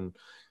for doing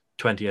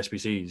 20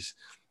 SBCs.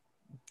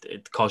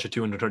 It costs you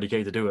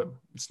 230k to do it.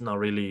 It's not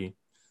really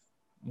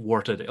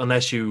worth it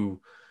unless you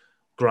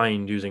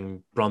grind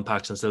using bronze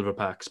packs and silver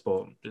packs.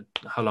 But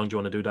how long do you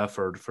want to do that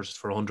for a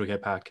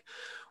 100k pack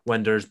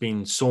when there's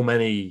been so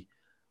many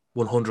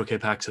 100k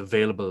packs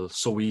available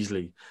so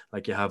easily?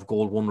 Like you have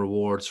gold 1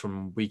 rewards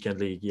from weekend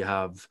league. You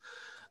have,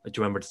 like, do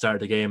you remember at the start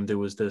of the game there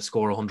was the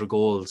score 100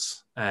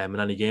 goals in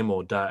any game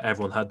mode that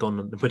everyone had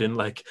done within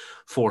like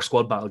 4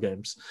 squad battle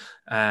games.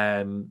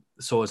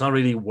 So it's not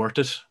really worth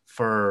it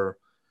for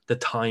the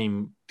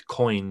time,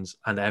 coins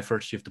and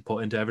effort you have to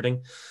put into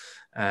everything.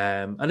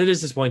 And it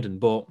is disappointing,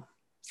 but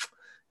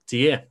it's a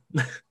year.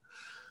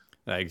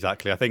 Yeah,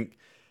 exactly. I think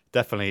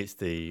definitely it's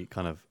the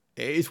kind of,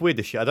 it's weird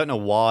this year. I don't know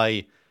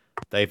why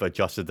they've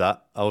adjusted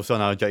that. I also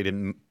know Jay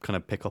didn't kind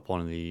of pick up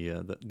on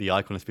the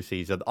Icon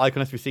SBCs. Are the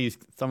Icon SBCs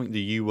something that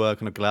you were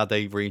kind of glad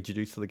they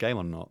reintroduced to the game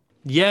or not?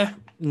 Yeah,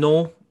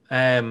 no.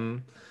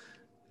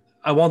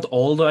 I want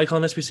all the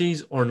Icon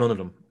SBCs or none of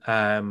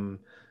them.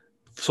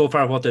 So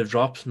far, what they've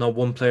dropped, not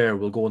one player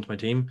will go into my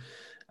team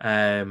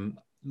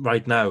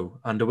right now.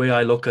 And the way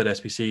I look at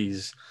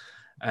SBCs,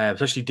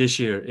 especially this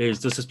year, is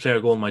does this player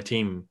go on my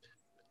team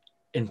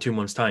in 2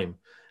 months' time?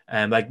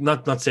 Like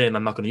not saying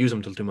I'm not going to use them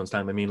until 2 months'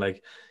 time. I mean,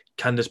 like,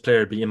 can this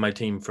player be in my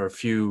team for a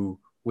few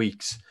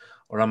weeks,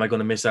 or am I going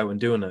to miss out on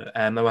doing it?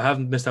 Now I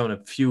haven't missed out on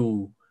a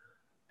few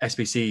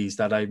SBCs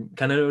that I'm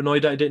kind of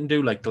annoyed that I didn't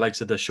do, like the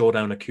likes of the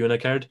Showdown Acuna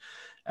card.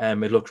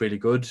 It looked really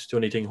good. The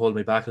only thing holding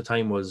me back at the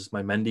time was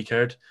my Mendy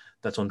card.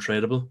 That's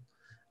untradeable.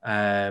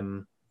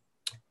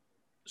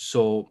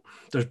 So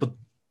but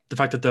the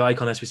fact that the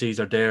Icon SBCs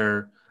are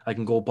there, I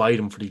can go buy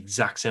them for the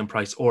exact same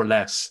price or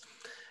less.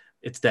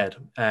 It's dead.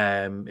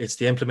 It's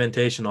the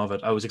implementation of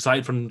it. I was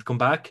excited for them to come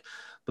back,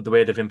 but the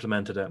way they've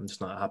implemented it, I'm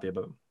just not happy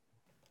about.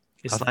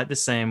 It's like the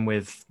same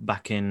with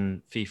back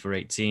in FIFA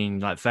 18.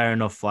 Like, fair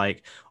enough,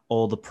 like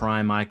all the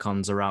prime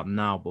icons are out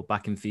now, but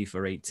back in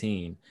FIFA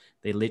 18,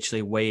 they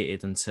literally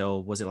waited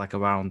until, was it like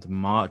around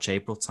March,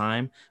 April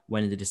time,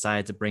 when they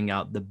decided to bring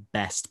out the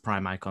best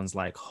prime icons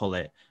like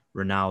Hullet,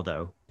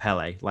 Ronaldo,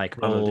 Pele, like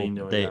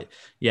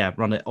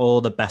Ronaldinho,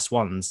 all the best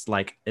ones,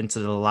 like into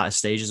the latter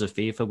stages of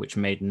FIFA, which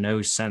made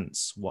no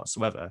sense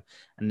whatsoever.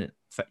 And,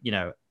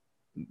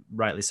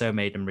 rightly so,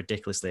 made them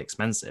ridiculously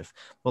expensive.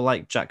 But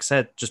like Jack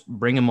said, just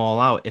bring them all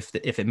out. If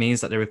it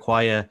means that they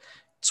require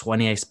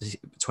 20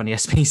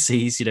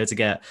 SBCs, to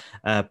get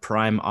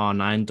Prime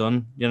R9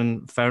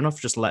 done, fair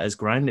enough. Just let us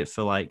grind it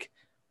for like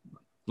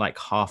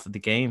half of the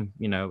game.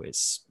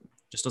 It's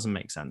just doesn't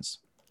make sense.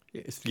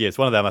 It's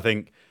one of them. I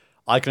think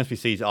Icon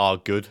SBCs are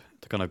good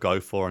to kind of go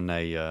for, and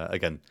they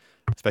again,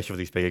 especially for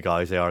these bigger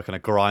guys, they are kind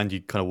of grind you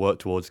kind of work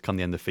towards come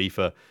the end of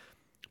FIFA.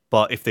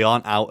 But if they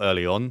aren't out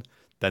early on,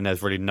 then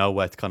there's really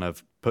nowhere to kind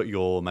of put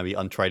your maybe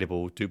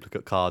untradeable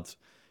duplicate cards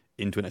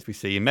into an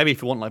SBC. And maybe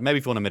if you want a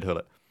mid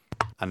Hullet,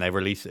 and they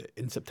release it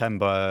in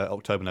September,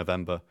 October,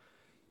 November,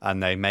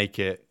 and they make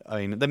it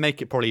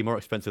probably more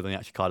expensive than the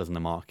actual card is in the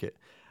market.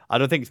 I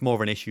don't think it's more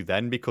of an issue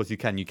then, because you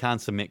can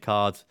submit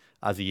cards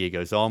as the year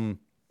goes on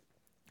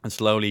and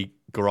slowly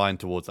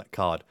grind towards that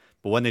card.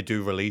 But when they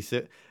do release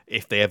it,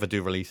 if they ever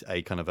do release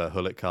a kind of a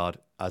Hullet card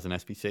as an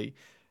SBC,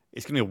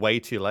 it's going to be way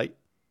too late.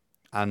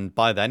 And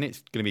by then, it's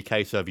going to be a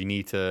case of you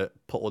need to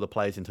put all the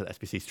players into the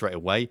SBC straight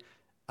away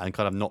and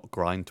kind of not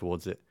grind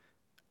towards it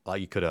like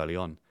you could early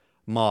on.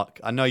 Mark,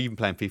 I know you've been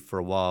playing FIFA for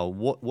a while.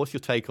 What's your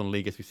take on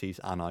League SBCs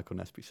and Icon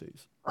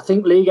SBCs? I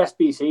think League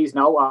SBCs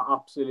now are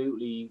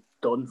absolutely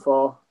done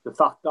for. The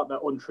fact that they're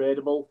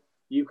untradeable,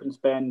 you can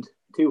spend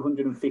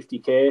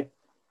 250k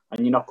and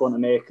you're not going to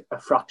make a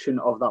fraction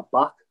of that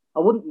back. I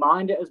wouldn't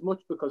mind it as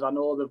much because I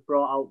know they've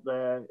brought out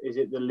the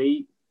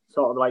league,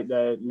 sort of like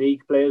the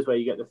league players where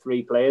you get the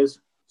 3 players.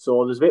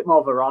 So there's a bit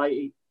more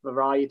variety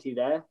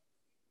there.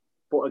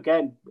 But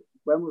again,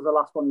 when was the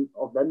last one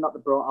of them that they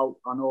brought out?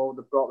 I know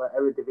they brought the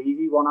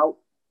Eredivisie one out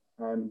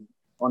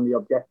on the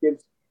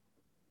objectives.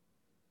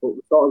 But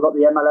we sort of got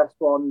the MLS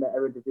one, the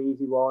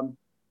Eredivisie one.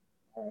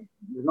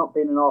 There's not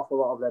been an awful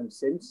lot of them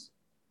since.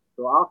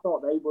 So I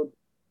thought they would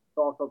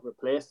sort of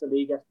replace the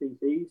league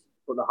SBCs,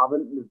 but they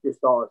haven't. They've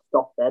just sort of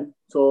stopped them.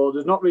 So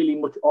there's not really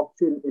much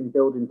option in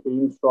building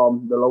teams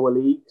from the lower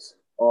leagues.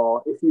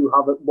 Or if you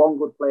have one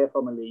good player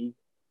from a league,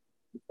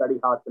 it's very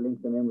hard to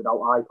link them in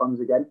without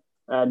icons again.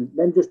 And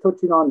then just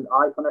touching on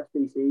icon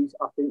SBCs,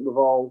 I think we've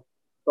all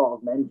sort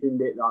of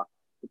mentioned it, that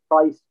the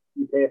price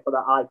you pay for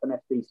that icon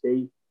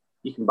SBC,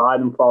 you can buy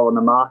them for on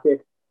the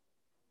market.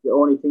 The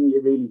only thing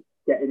you really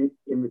get in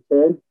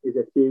return is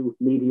a few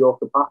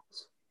mediocre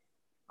packs.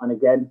 And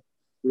again,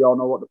 we all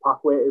know what the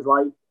pack weight is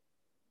like.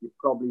 You're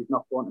probably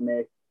not going to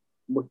make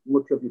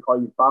much of your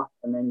coins back,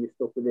 and then you're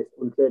stuck with this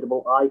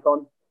untradeable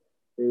icon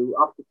who,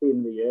 after Team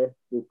of the Year,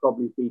 will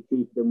probably be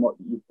cheaper than what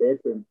you paid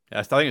for him.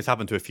 Yeah, so I think it's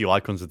happened to a few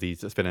icons of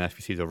these that's been in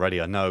SBCs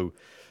already. I know,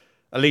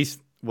 at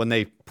least when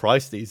they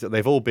price these,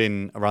 they've all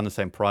been around the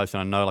same price.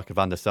 And I know like a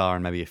Van der Sar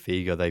and maybe a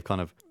Figo,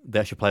 the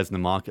actual players in the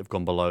market have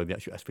gone below the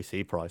actual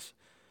SBC price.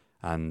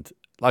 And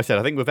like I said,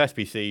 I think with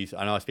SBCs,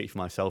 I know I speak for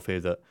myself here,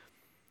 that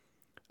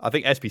I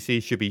think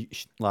SBCs should be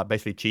like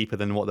basically cheaper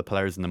than what the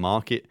players in the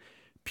market,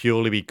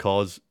 purely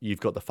because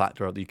you've got the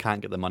factor that you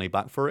can't get the money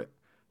back for it.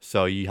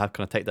 So you have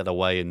kind of take that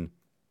away, and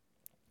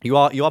you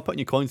are putting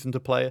your coins into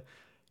player.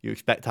 You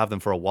expect to have them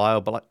for a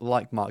while, but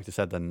like Mark just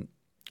said, then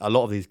a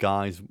lot of these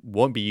guys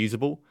won't be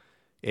usable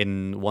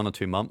in 1 or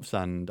 2 months.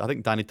 And I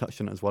think Danny touched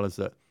on it as well, as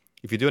that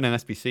if you're doing an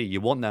SBC, you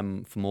want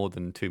them for more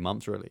than 2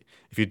 months, really.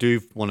 If you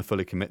do want to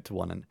fully commit to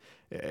one, and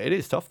it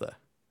is tough there.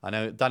 I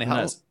know, Danny,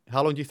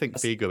 how long do you think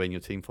Figo in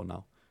your team for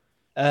now?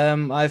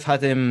 I've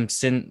had him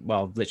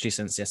literally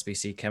since the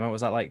SBC came out.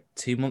 Was that like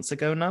 2 months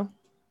ago now?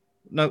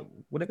 No,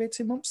 would it be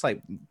 2 months?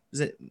 Like,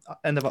 is it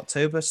end of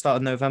October, start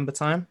of November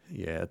time?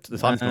 Yeah, the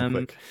time's gone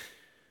quick.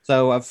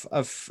 So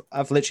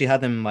I've literally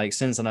had him like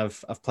since, and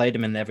I've played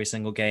him in every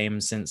single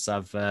game since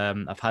I've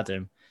had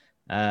him.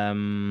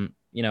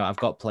 I've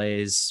got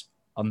players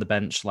on the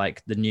bench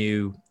like the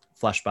new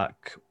flashback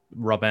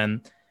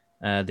Robben,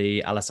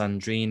 the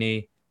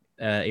Alessandrini,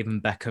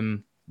 even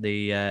Beckham,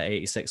 the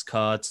 86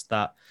 cards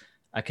that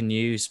I can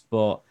use,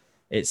 but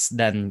it's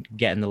then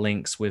getting the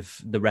links with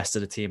the rest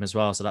of the team as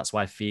well. So that's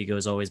why Figo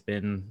has always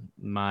been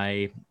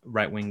my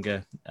right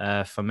winger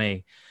for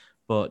me.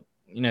 But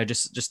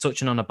just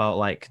touching on about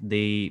like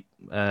the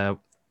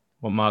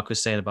what Mark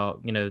was saying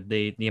about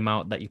the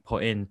amount that you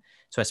put in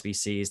to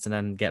SBCs to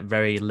then get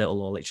very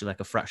little or literally like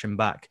a fraction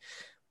back.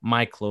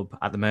 My club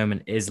at the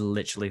moment is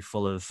literally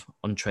full of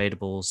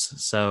untradables.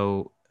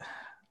 So,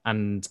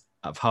 and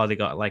I've hardly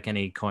got like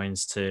any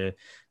coins to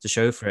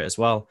show for it as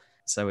well.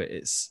 So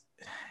it's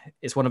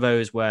one of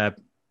those where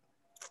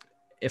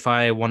if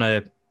I want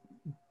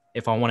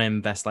to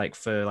invest like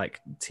for like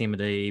team of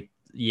the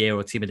year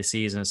or team of the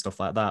season and stuff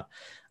like that,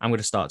 I'm going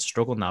to start to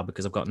struggle now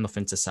because I've got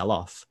nothing to sell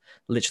off.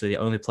 Literally,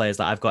 the only players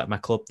that I've got in my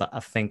club that I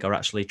think are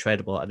actually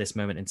tradable at this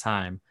moment in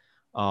time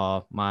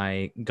are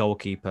my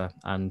goalkeeper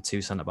and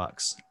 2 centre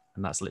backs,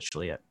 and that's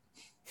literally it.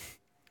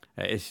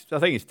 I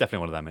think it's definitely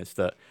one of them. It's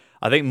that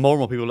I think more and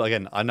more people,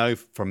 again, I know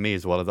from me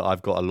as well that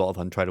I've got a lot of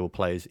untradable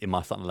players in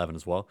my starting 11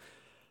 as well.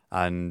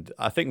 And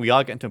I think we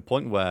are getting to a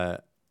point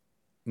where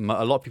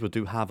a lot of people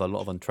do have a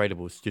lot of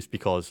untradables just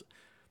because,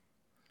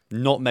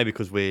 not maybe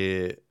because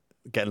we're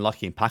getting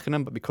lucky in packing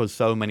them, but because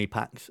so many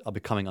packs are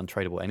becoming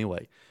untradeable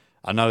anyway.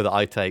 I know that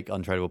I take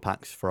untradable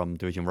packs from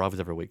Division Rivals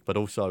every week, but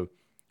also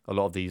a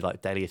lot of these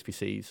like daily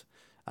SPCs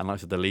and like I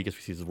said, the league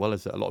SPCs as well,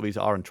 as a lot of these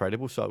are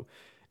untradeable. So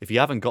if you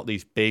haven't got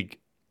these big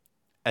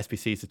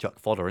SPCs to chuck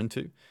fodder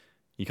into,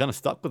 you're kind of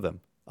stuck with them.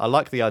 I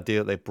like the idea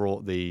that they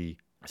brought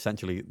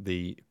essentially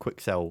the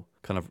quick sell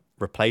kind of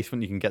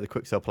replacement. You can get the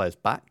quick sell players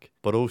back,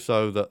 but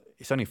also that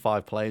it's only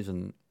 5 players,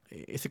 and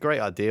it's a great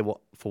idea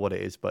for what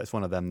it is, but it's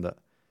one of them that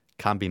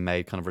can be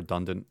made kind of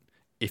redundant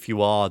if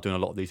you are doing a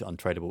lot of these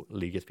untradeable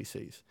league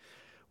SPCs.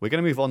 We're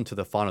going to move on to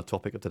the final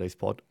topic of today's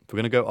pod. We're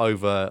going to go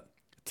over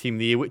Team of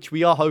the Year, which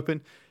we are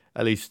hoping,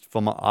 at least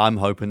I'm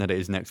hoping that it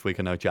is next week.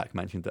 I know Jack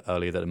mentioned it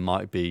earlier that it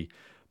might be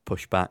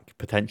pushed back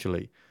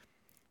potentially.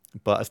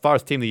 But as far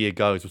as Team of the Year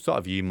goes, we'll start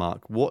with you,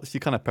 Mark. What's your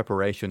kind of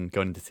preparation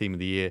going into Team of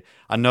the Year?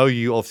 I know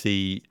you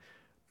obviously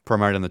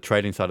primarily on the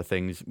trading side of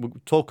things. We'll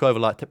talk over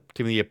like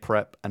Team of the Year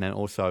prep, and then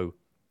also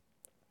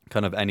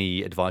kind of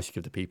any advice you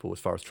give to people as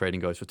far as trading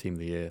goes for Team of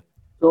the Year.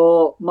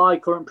 So my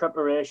current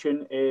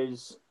preparation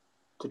is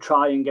to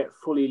try and get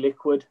fully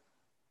liquid.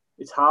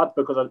 It's hard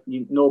because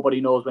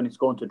nobody knows when it's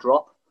going to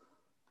drop,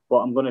 but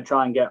I'm going to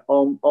try and get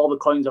all the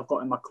coins I've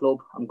got in my club.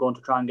 I'm going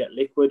to try and get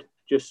liquid,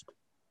 just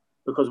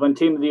because when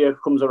Team of the Year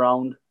comes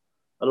around,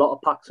 a lot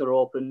of packs are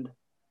opened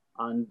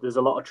and there's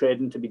a lot of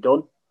trading to be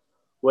done.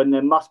 When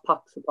the mass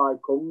pack supply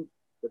comes,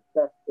 the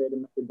best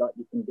trading method that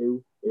you can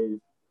do is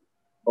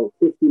about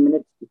 50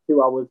 minutes to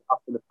 2 hours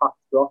after the packs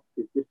drop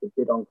is just a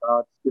bid on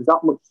cards. There's that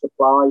much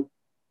supply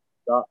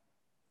that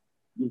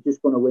you're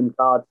just going to win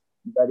cards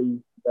very,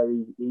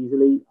 very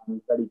easily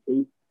and very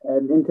cheap.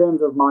 In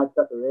terms of my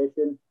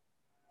preparation,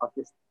 I've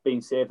just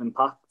been saving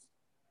packs.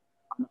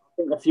 And I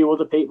think a few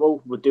other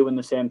people were doing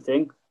the same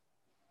thing.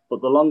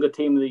 But the longer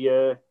Team of the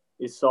Year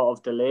is sort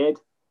of delayed,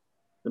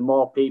 the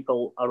more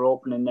people are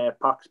opening their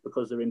packs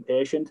because they're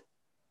impatient.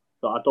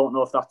 So I don't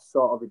know if that's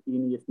sort of a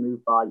genius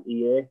move by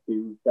EA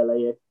to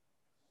delay it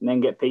and then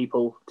get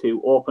people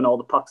to open all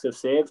the packs they've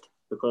saved,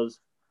 because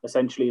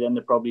essentially then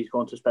they're probably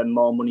going to spend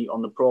more money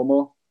on the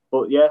promo.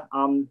 But yeah,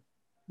 I'm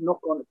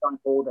not going to try and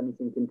hold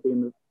anything in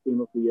Team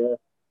of the Year.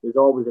 There's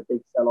always a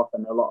big sell-off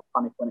and a lot of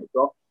panic when it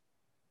drops.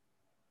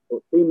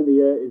 But Team of the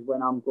Year is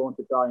when I'm going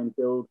to try and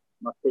build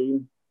my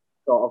team,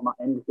 sort of my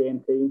end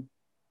game team,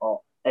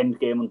 or end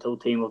game until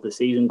Team of the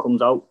Season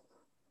comes out.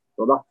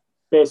 So that's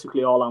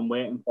basically all I'm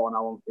waiting for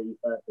now on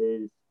FIFA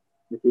is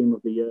the Team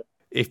of the Year.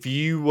 If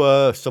you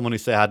were someone who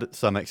say had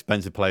some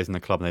expensive players in the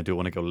club and they do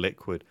want to go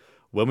liquid,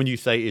 when would you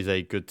say is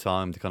a good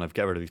time to kind of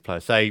get rid of these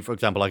players? Say, for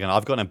example, again,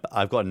 I've got a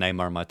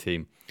Neymar in my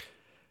team.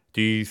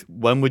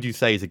 When would you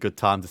say is a good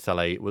time to sell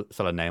a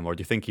Neymar? Or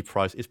do you think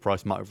his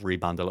price might have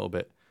rebounded a little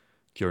bit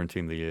during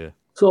Team of the Year?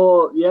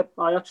 So, yep,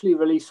 I actually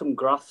released some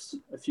graphs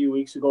a few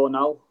weeks ago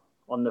now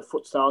on the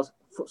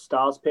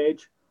FootStars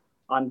page.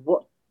 And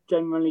what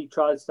generally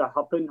tries to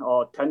happen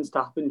or tends to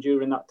happen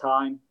during that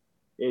time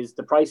is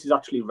the prices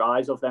actually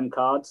rise of them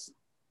cards.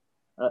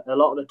 A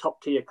lot of the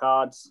top tier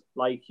cards,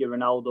 like your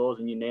Ronaldos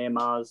and your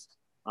Neymars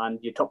and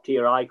your top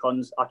tier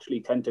icons,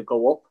 actually tend to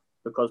go up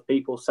because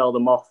people sell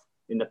them off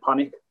in the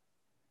panic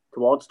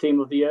towards Team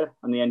of the Year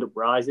and they end up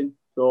rising.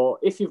 So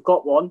if you've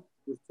got one,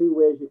 there's two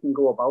ways you can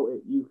go about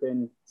it. You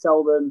can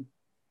sell them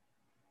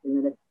in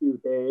the next few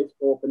days,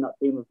 hoping that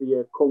Team of the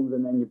Year comes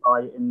and then you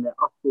buy it in the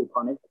actual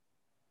panic.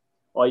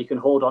 Or you can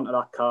hold on to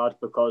that card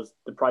because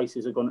the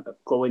prices are going to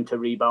go into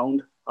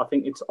rebound. I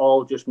think it's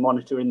all just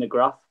monitoring the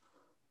graph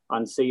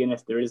and seeing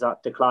if there is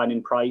that decline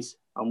in price.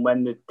 And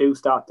when they do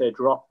start to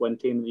drop, when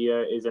Team of the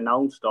Year is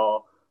announced,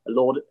 or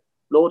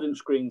loading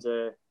screens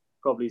are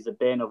probably the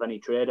bane of any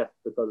trader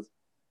because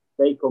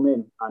they come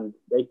in and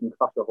they can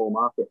crash the whole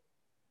market.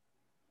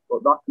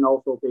 But that can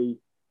also be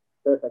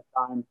perfect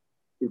time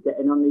to get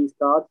in on these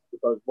cards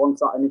because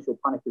once that initial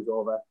panic is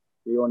over,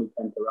 they only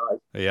tend to rise.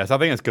 Yes, I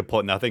think that's a good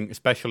point. And I think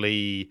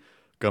especially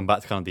going back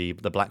to kind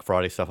of the Black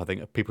Friday stuff, I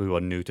think people who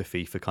are new to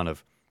FIFA kind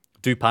of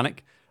do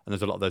panic. And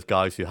there's a lot of those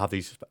guys who have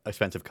these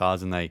expensive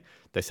cards and they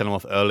sell them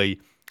off early.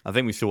 I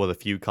think we saw with a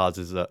few cards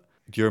is that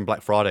during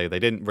Black Friday, they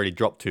didn't really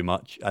drop too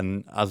much.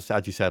 And as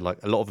you said, like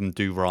a lot of them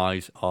do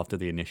rise after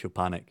the initial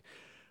panic.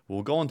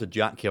 We'll go on to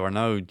Jack here. I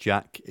know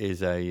Jack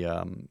is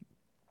a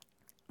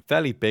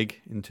fairly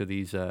big into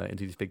these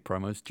big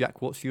promos.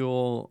 Jack, what's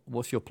your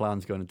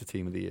plans going into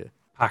Team of the Year?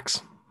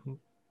 Packs,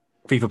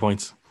 FIFA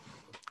points.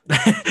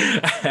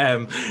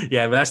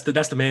 Yeah, but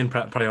that's the main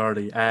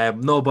priority.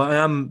 No, but I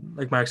am,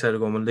 like Mark said,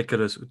 going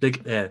liquid.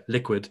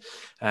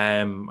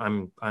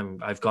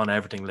 I've gone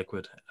everything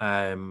liquid.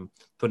 The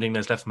only thing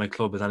that's left in my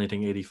club is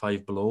anything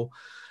 85 below,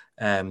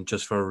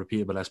 just for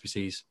repeatable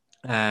SBCs.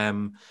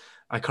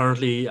 I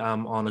currently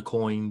am on a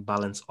coin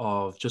balance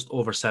of just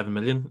over 7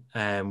 million,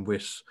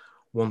 with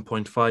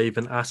 1.5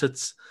 in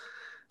assets.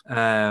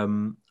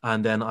 And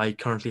then I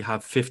currently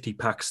have 50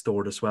 packs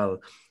stored as well.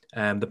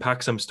 The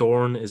packs I'm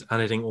storing is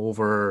anything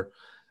over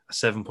a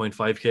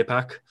 7.5k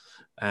pack.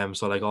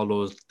 So like all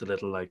the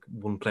little like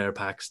one player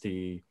packs,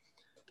 the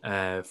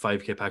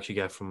 5k packs you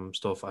get from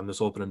stuff, I'm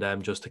just opening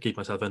them just to keep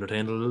myself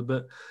entertained a little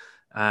bit.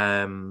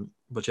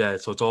 But yeah,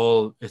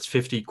 so it's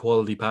 50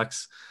 quality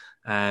packs.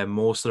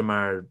 Most of them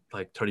are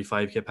like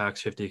 35k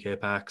packs, 50k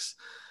packs,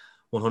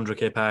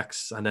 100k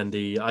packs, and then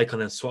the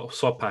icon and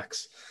swap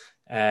packs.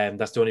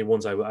 That's the only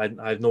ones I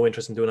have no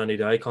interest in doing any of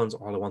the icons.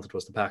 All I wanted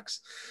was the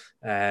packs.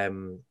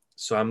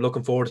 So I'm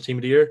looking forward to Team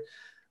of the Year.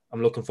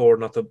 I'm looking forward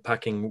not to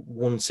packing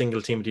one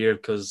single Team of the Year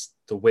because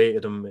the weight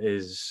of them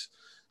is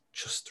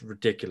just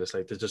ridiculous.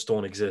 Like they just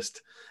don't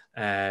exist.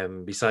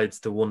 Besides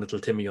the one little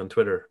Timmy on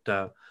Twitter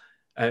that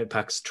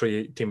packs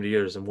 3 Team of the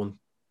Years and one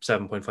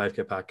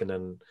 7.5k pack, and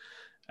then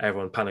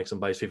everyone panics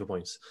and buys FIFA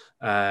points.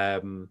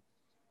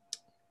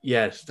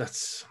 Yeah,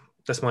 that's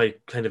my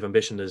kind of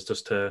ambition, is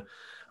just to.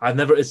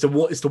 It's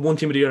the one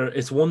Team of the Year.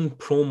 It's one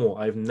promo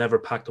I've never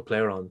packed a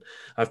player on.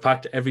 I've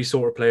packed every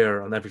sort of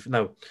player on every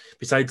now,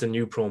 besides the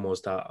new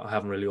promos that I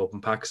haven't really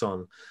opened packs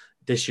on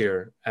this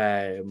year.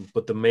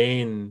 But the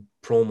main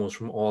promos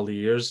from all the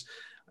years,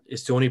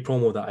 it's the only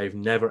promo that I've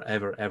never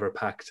ever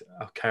packed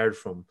a card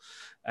from.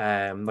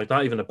 Like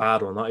not even a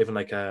bad one, not even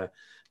like a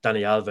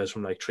Dani Alves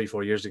from like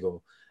 3-4 years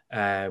ago.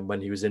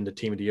 When he was in the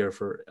Team of the Year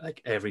for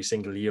like every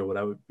single year,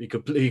 without he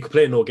could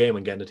play no game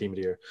and get in the Team of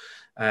the Year.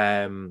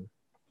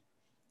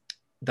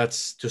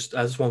 That's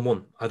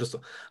 1-1.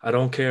 I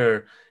don't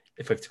care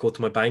if I have to go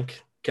to my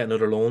bank, get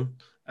another loan,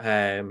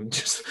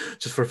 just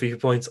for FIFA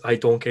points. I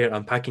don't care.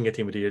 I'm packing a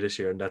Team of the Year this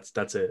year, and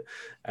that's it.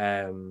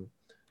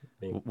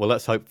 Well,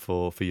 let's hope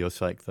for your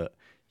sake that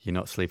you're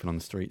not sleeping on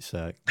the streets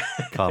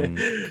come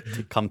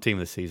Team of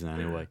the Season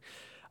anyway.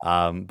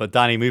 But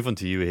Danny, move on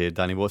to you here.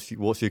 Danny, what's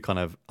your kind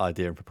of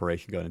idea and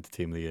preparation going into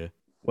Team of the Year?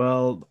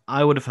 Well,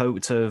 I would have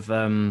hoped to have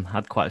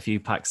had quite a few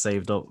packs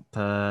saved up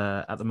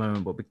at the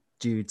moment, but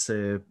due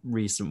to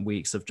recent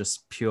weeks of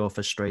just pure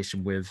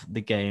frustration with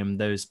the game,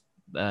 those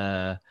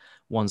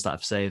ones that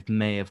I've saved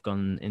may have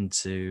gone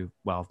into,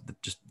 well,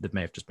 they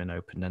may have just been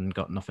opened and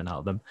got nothing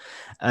out of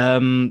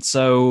them.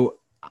 So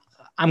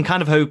I'm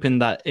kind of hoping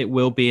that it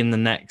will be in the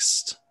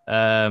next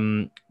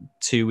 2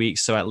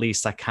 weeks, so at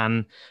least I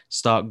can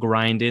start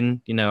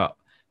grinding.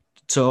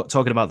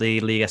 Talking about the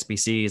League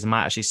SBCs, I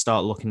might actually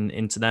start looking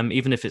into them,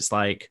 even if it's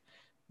like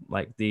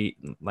the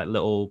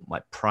little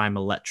Prime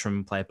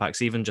Electrum player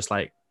packs, even just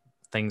like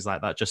things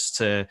like that, just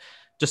to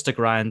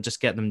grind, just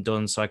get them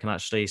done, so I can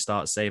actually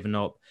start saving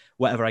up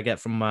whatever I get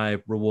from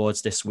my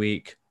rewards this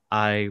week.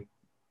 I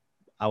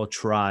will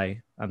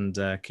try and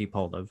keep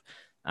hold of.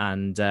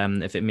 And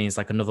if it means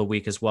like another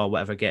week as well,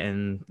 whatever I get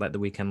in like the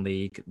weekend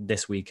league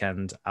this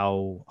weekend,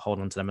 I'll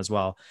hold on to them as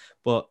well.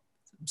 But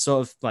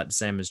sort of like the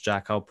same as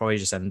Jack, I'll probably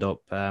just end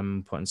up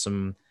putting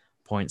some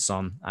points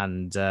on,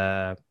 and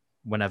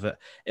whenever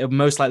it'll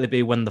most likely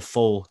be when the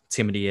full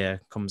team of the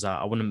year comes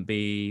out. I wouldn't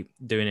be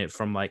doing it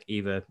from like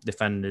either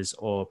defenders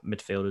or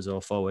midfielders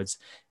or forwards.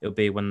 It'll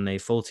be when the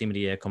full team of the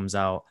year comes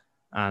out,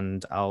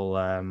 and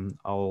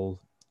I'll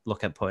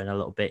look at putting a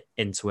little bit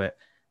into it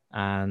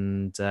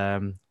and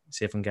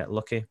see if I can get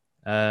lucky.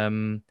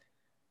 The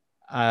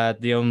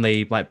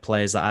only like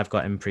players that I've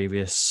got in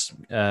previous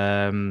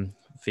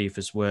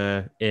FIFAs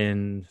were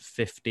in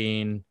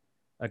 15.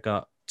 I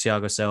got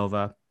Thiago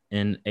Silva,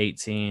 in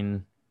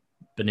 18,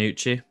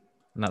 Bonucci,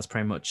 and that's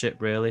pretty much it,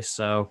 really.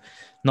 So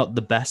not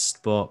the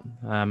best, but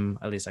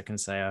at least I can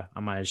say I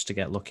managed to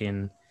get lucky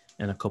in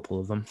a couple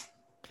of them.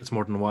 It's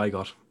more than what I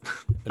got.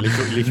 At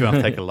least you have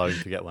to take a loan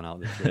to get one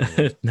out this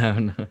year.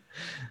 No.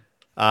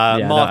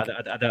 Mark,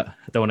 I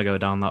don't want to go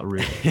down that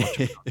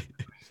route.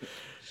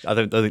 I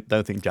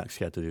don't think Jack's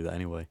scared to do that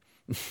anyway.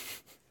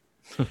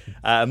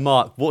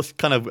 Mark, what's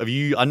kind of have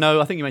you? I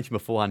think you mentioned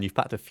beforehand you've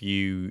packed a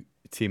few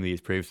team of the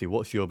years previously.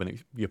 What's your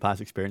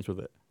past experience with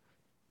it?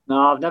 No,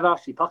 I've never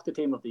actually packed a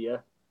team of the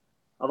year.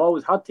 I've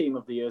always had team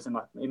of the years in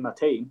my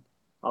team.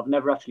 I've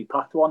never actually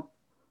packed one.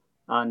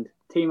 And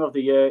team of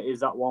the year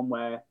is that one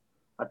where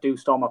I do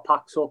store my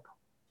packs up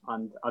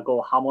and I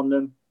go ham on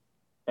them.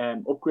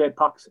 Upgrade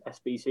packs,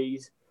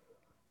 SBCs.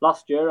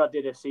 Last year, I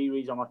did a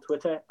series on my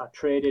Twitter. I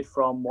traded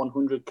from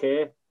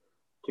 100k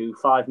to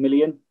 5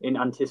 million in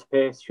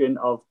anticipation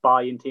of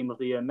buying team of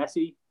the year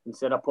Messi.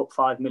 Instead, I put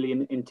 5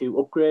 million into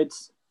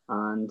upgrades,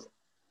 and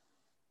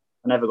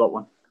I never got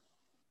one.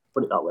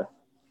 Put it that way.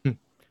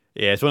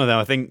 Yeah, it's one of them.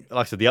 I think,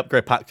 like I said, the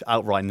upgrade pack's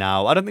out right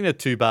now. I don't think they're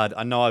too bad.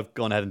 I know I've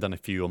gone ahead and done a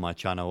few on my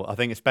channel. I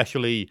think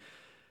especially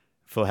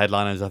for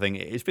headliners, I think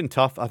it's been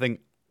tough.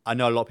 I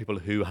know a lot of people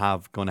who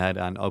have gone ahead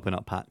and opened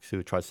up packs who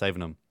have tried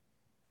saving them.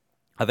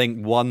 I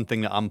think one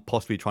thing that I'm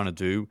possibly trying to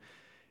do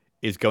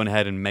is going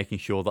ahead and making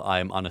sure that I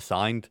am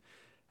unassigned,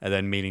 and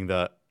then meaning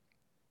that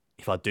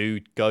if I do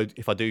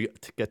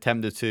get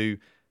tempted to,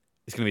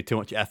 it's going to be too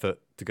much effort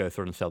to go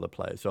through and sell the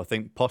players. So I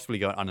think possibly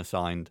going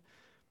unassigned.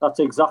 That's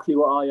exactly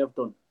what I have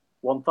done.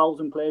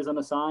 1,000 players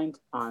unassigned,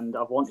 and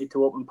I've wanted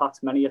to open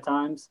packs many a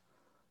times,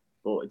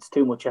 but it's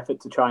too much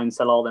effort to try and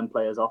sell all them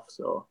players off.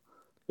 So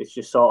it's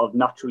just sort of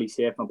naturally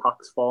saved my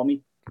packs for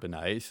me. But no,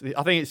 I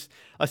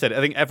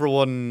think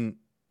everyone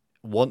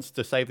wants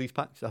to save these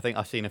packs. I think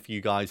I've seen a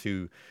few guys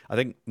I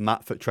think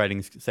Matt Foot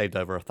Trading's saved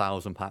over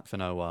 1,000 packs. I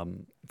know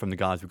from the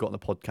guys we've got on the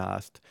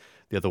podcast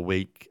the other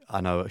week. I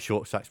know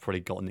Short Stack's probably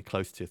gotten it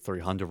close to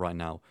 300 right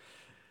now.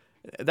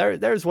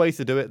 There's ways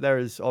to do it. There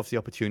is obviously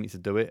opportunities to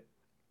do it.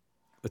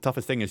 The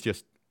toughest thing is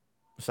just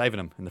saving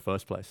them in the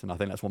first place, and I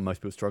think that's what most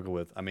people struggle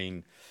with. I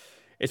mean,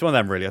 it's one of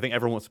them really. I think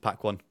everyone wants to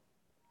pack one,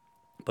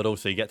 but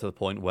also you get to the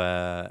point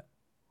where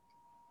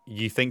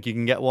you think you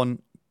can get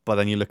one, but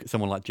then you look at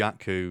someone like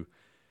Jack who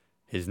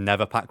has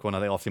never packed one. I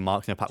think obviously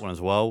Mark's never packed one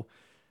as well.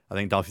 I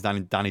think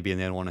Danny being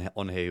the only one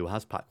on here who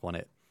has packed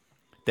one.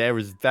 There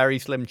is very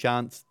slim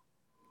chance,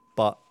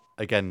 but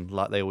again,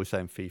 like they always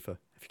say in FIFA,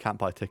 if you can't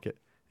buy a ticket,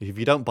 if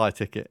you don't buy a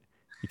ticket,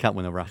 you can't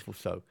win a raffle.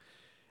 So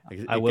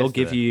I will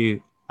give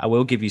you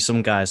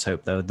some guys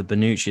hope though. The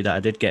Bonucci that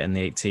I did get in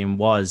the 18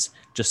 was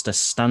just a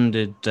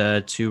standard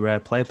 2 rare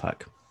play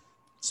pack,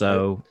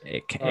 so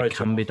it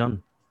can be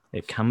done.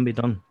 It can be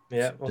done.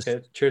 Yeah.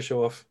 Okay. Cheers,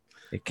 show off.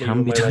 It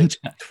can be done.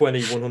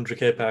 20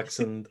 100k packs,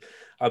 and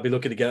I'll be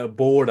looking to get a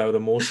board out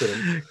of most of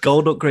them.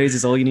 Gold upgrades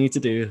is all you need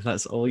to do.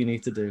 That's all you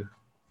need to do.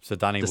 So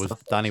Danny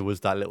was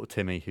that little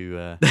Timmy who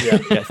yeah.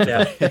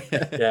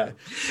 To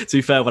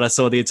be fair, when I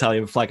saw the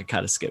Italian flag, I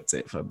kind of skipped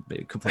it, if I'm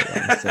being completely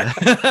honest.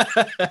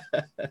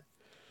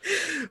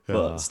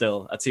 But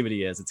still, a team of the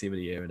year is a team of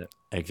the year, isn't it?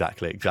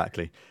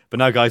 Exactly. But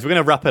no, guys, we're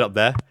going to wrap it up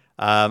there.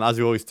 As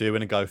we always do, we're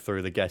going to go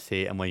through the guests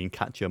here and where you can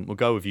catch them. We'll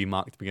go with you,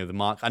 Mark, to begin with.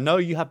 Mark, I know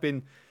you have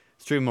been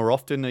streaming more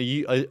often. Are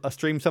you a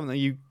stream something that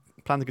you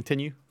plan to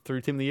continue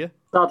through Team of the Year?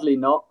 Sadly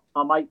not.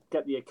 I might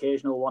get the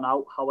occasional one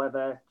out.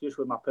 However, just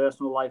with my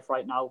personal life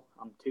right now,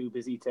 I'm too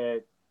busy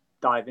to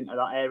dive into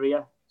that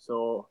area.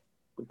 So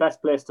the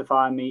best place to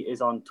find me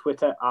is on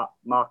Twitter at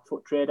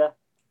MarkFootTrader.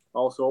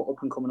 Also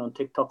up and coming on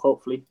TikTok,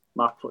 hopefully.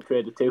 Mark Foot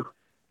Trader too.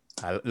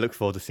 I look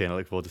forward to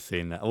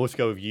seeing that. I'll also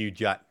go with you,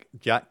 Jack.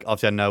 Jack,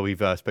 obviously, I know we've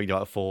spoken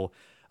about it before.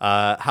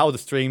 How are the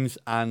streams?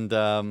 And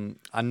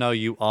I know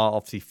you are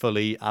obviously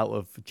fully out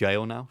of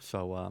jail now.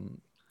 So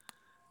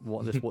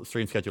what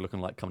stream schedule looking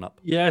like coming up?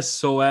 Yes,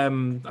 so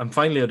I'm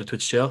finally out of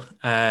Twitch jail.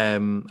 I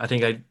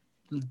think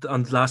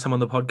on the last time on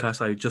the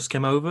podcast I just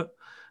came out of it.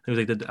 It was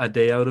like a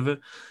day out of it.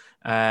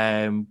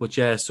 But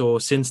yeah, so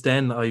since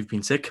then I've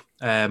been sick.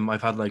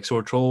 I've had like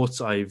sore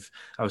throats. I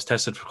was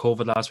tested for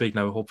COVID last week.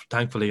 Now,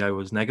 thankfully, I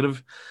was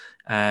negative.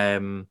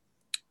 So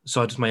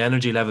just my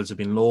energy levels have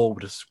been low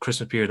with this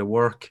Christmas period of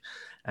work.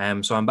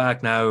 So I'm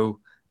back now.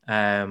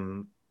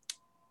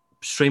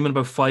 Streaming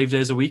about 5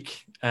 days a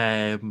week.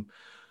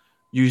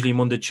 Usually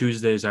Monday,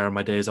 Tuesdays are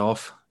my days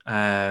off.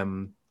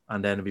 And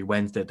then it'll be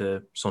Wednesday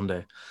to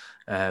Sunday.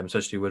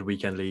 Especially with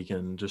Weekend League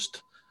and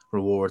just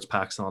rewards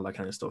packs and all that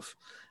kind of stuff.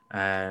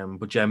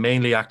 But yeah,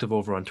 mainly active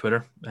over on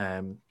Twitter.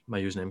 My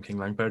username King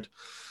Lampard.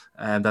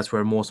 And that's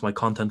where most of my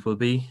content will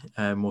be.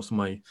 Most of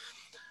my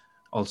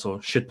also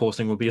shit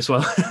posting will be as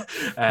well.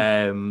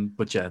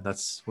 But yeah,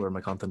 that's where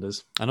my content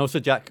is. And also,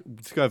 Jack,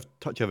 just go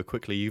touch over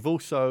quickly. You've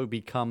also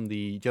become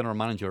the general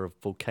manager of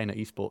Volcano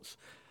Esports.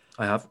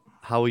 I have.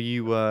 How are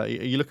you? Are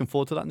you looking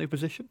forward to that new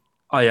position?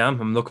 I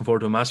am. I'm looking forward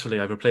to it massively.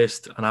 I've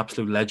replaced an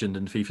absolute legend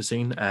in the FIFA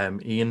scene,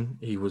 Ian.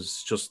 He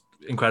was just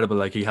incredible.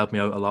 Like, he helped me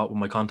out a lot with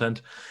my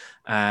content.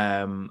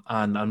 And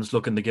I'm just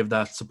looking to give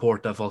that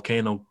support that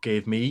Volcano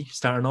gave me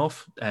starting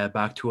off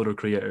back to other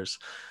creators.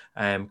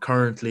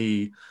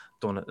 Currently,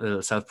 done a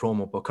little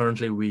self-promo, but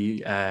currently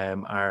we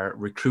are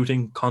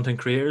recruiting content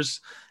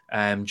creators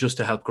just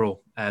to help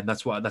grow. And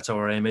that's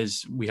our aim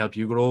is. We help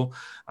you grow,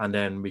 and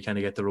then we kind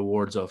of get the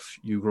rewards of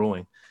you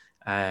growing.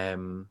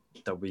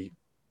 That we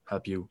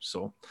help you.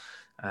 So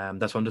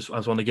that's what I just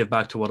want to give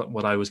back to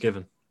what I was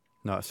given.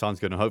 No, it sounds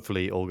good, and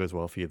hopefully all goes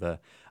well for you there.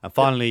 And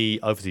finally,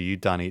 over to you,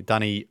 Danny.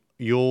 Danny,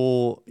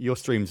 your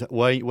streams.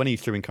 When are you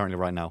streaming currently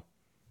right now?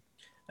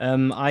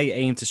 I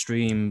aim to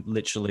stream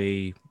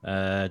literally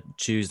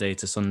Tuesday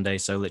to Sunday,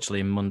 so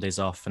literally Mondays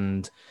off,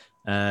 and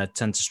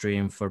tend to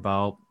stream for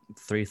about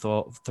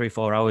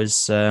 3-4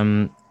 hours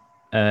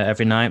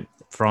every night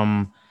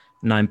from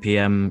 9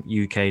 p.m.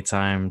 UK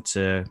time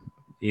to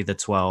either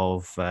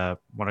 12,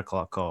 1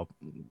 o'clock, or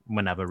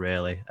whenever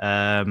really.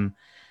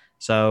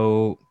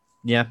 So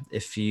yeah,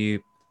 if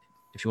you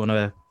want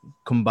to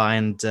come by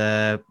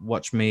and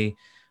watch me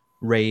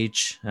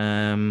rage,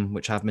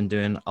 which I've been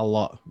doing a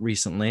lot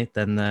recently,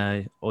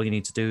 then all you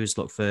need to do is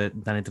look for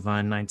Danny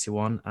Divine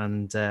 91,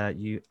 and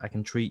I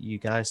can treat you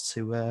guys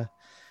to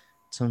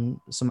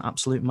some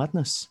absolute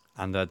madness.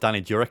 And Danny,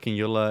 do you reckon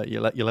you'll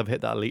ever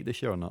hit that elite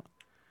this year or not?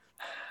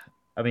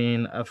 I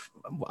mean, I've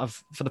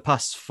for the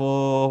past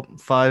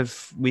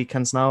 4-5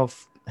 weekends now,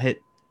 I've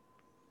hit,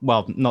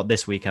 well, not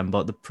this weekend,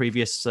 but the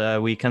previous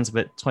weekends, a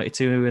bit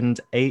 22 and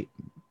 8,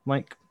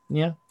 like,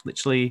 yeah,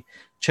 literally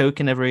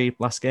choking every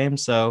last game.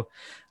 So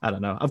I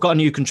don't know. I've got a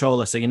new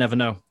controller, so you never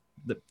know.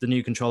 The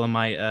new controller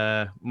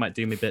might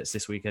do me bits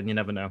this weekend. You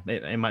never know.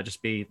 It might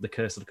just be the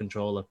curse of the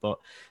controller. But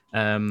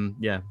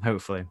yeah,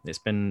 hopefully it's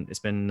been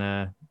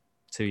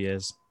 2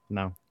 years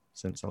now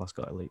since I last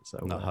got elite. So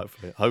no,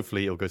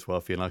 hopefully it'll go well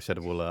for you. And like I said,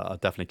 I'll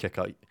definitely check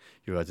out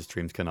you guys'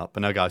 streams coming up.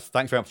 But no, guys,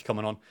 thanks very much for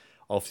coming on.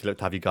 Obviously, look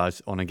to have you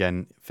guys on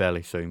again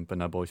fairly soon. But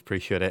no, boys,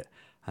 appreciate it,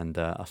 and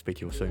I'll speak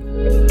to you all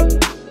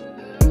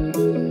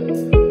soon.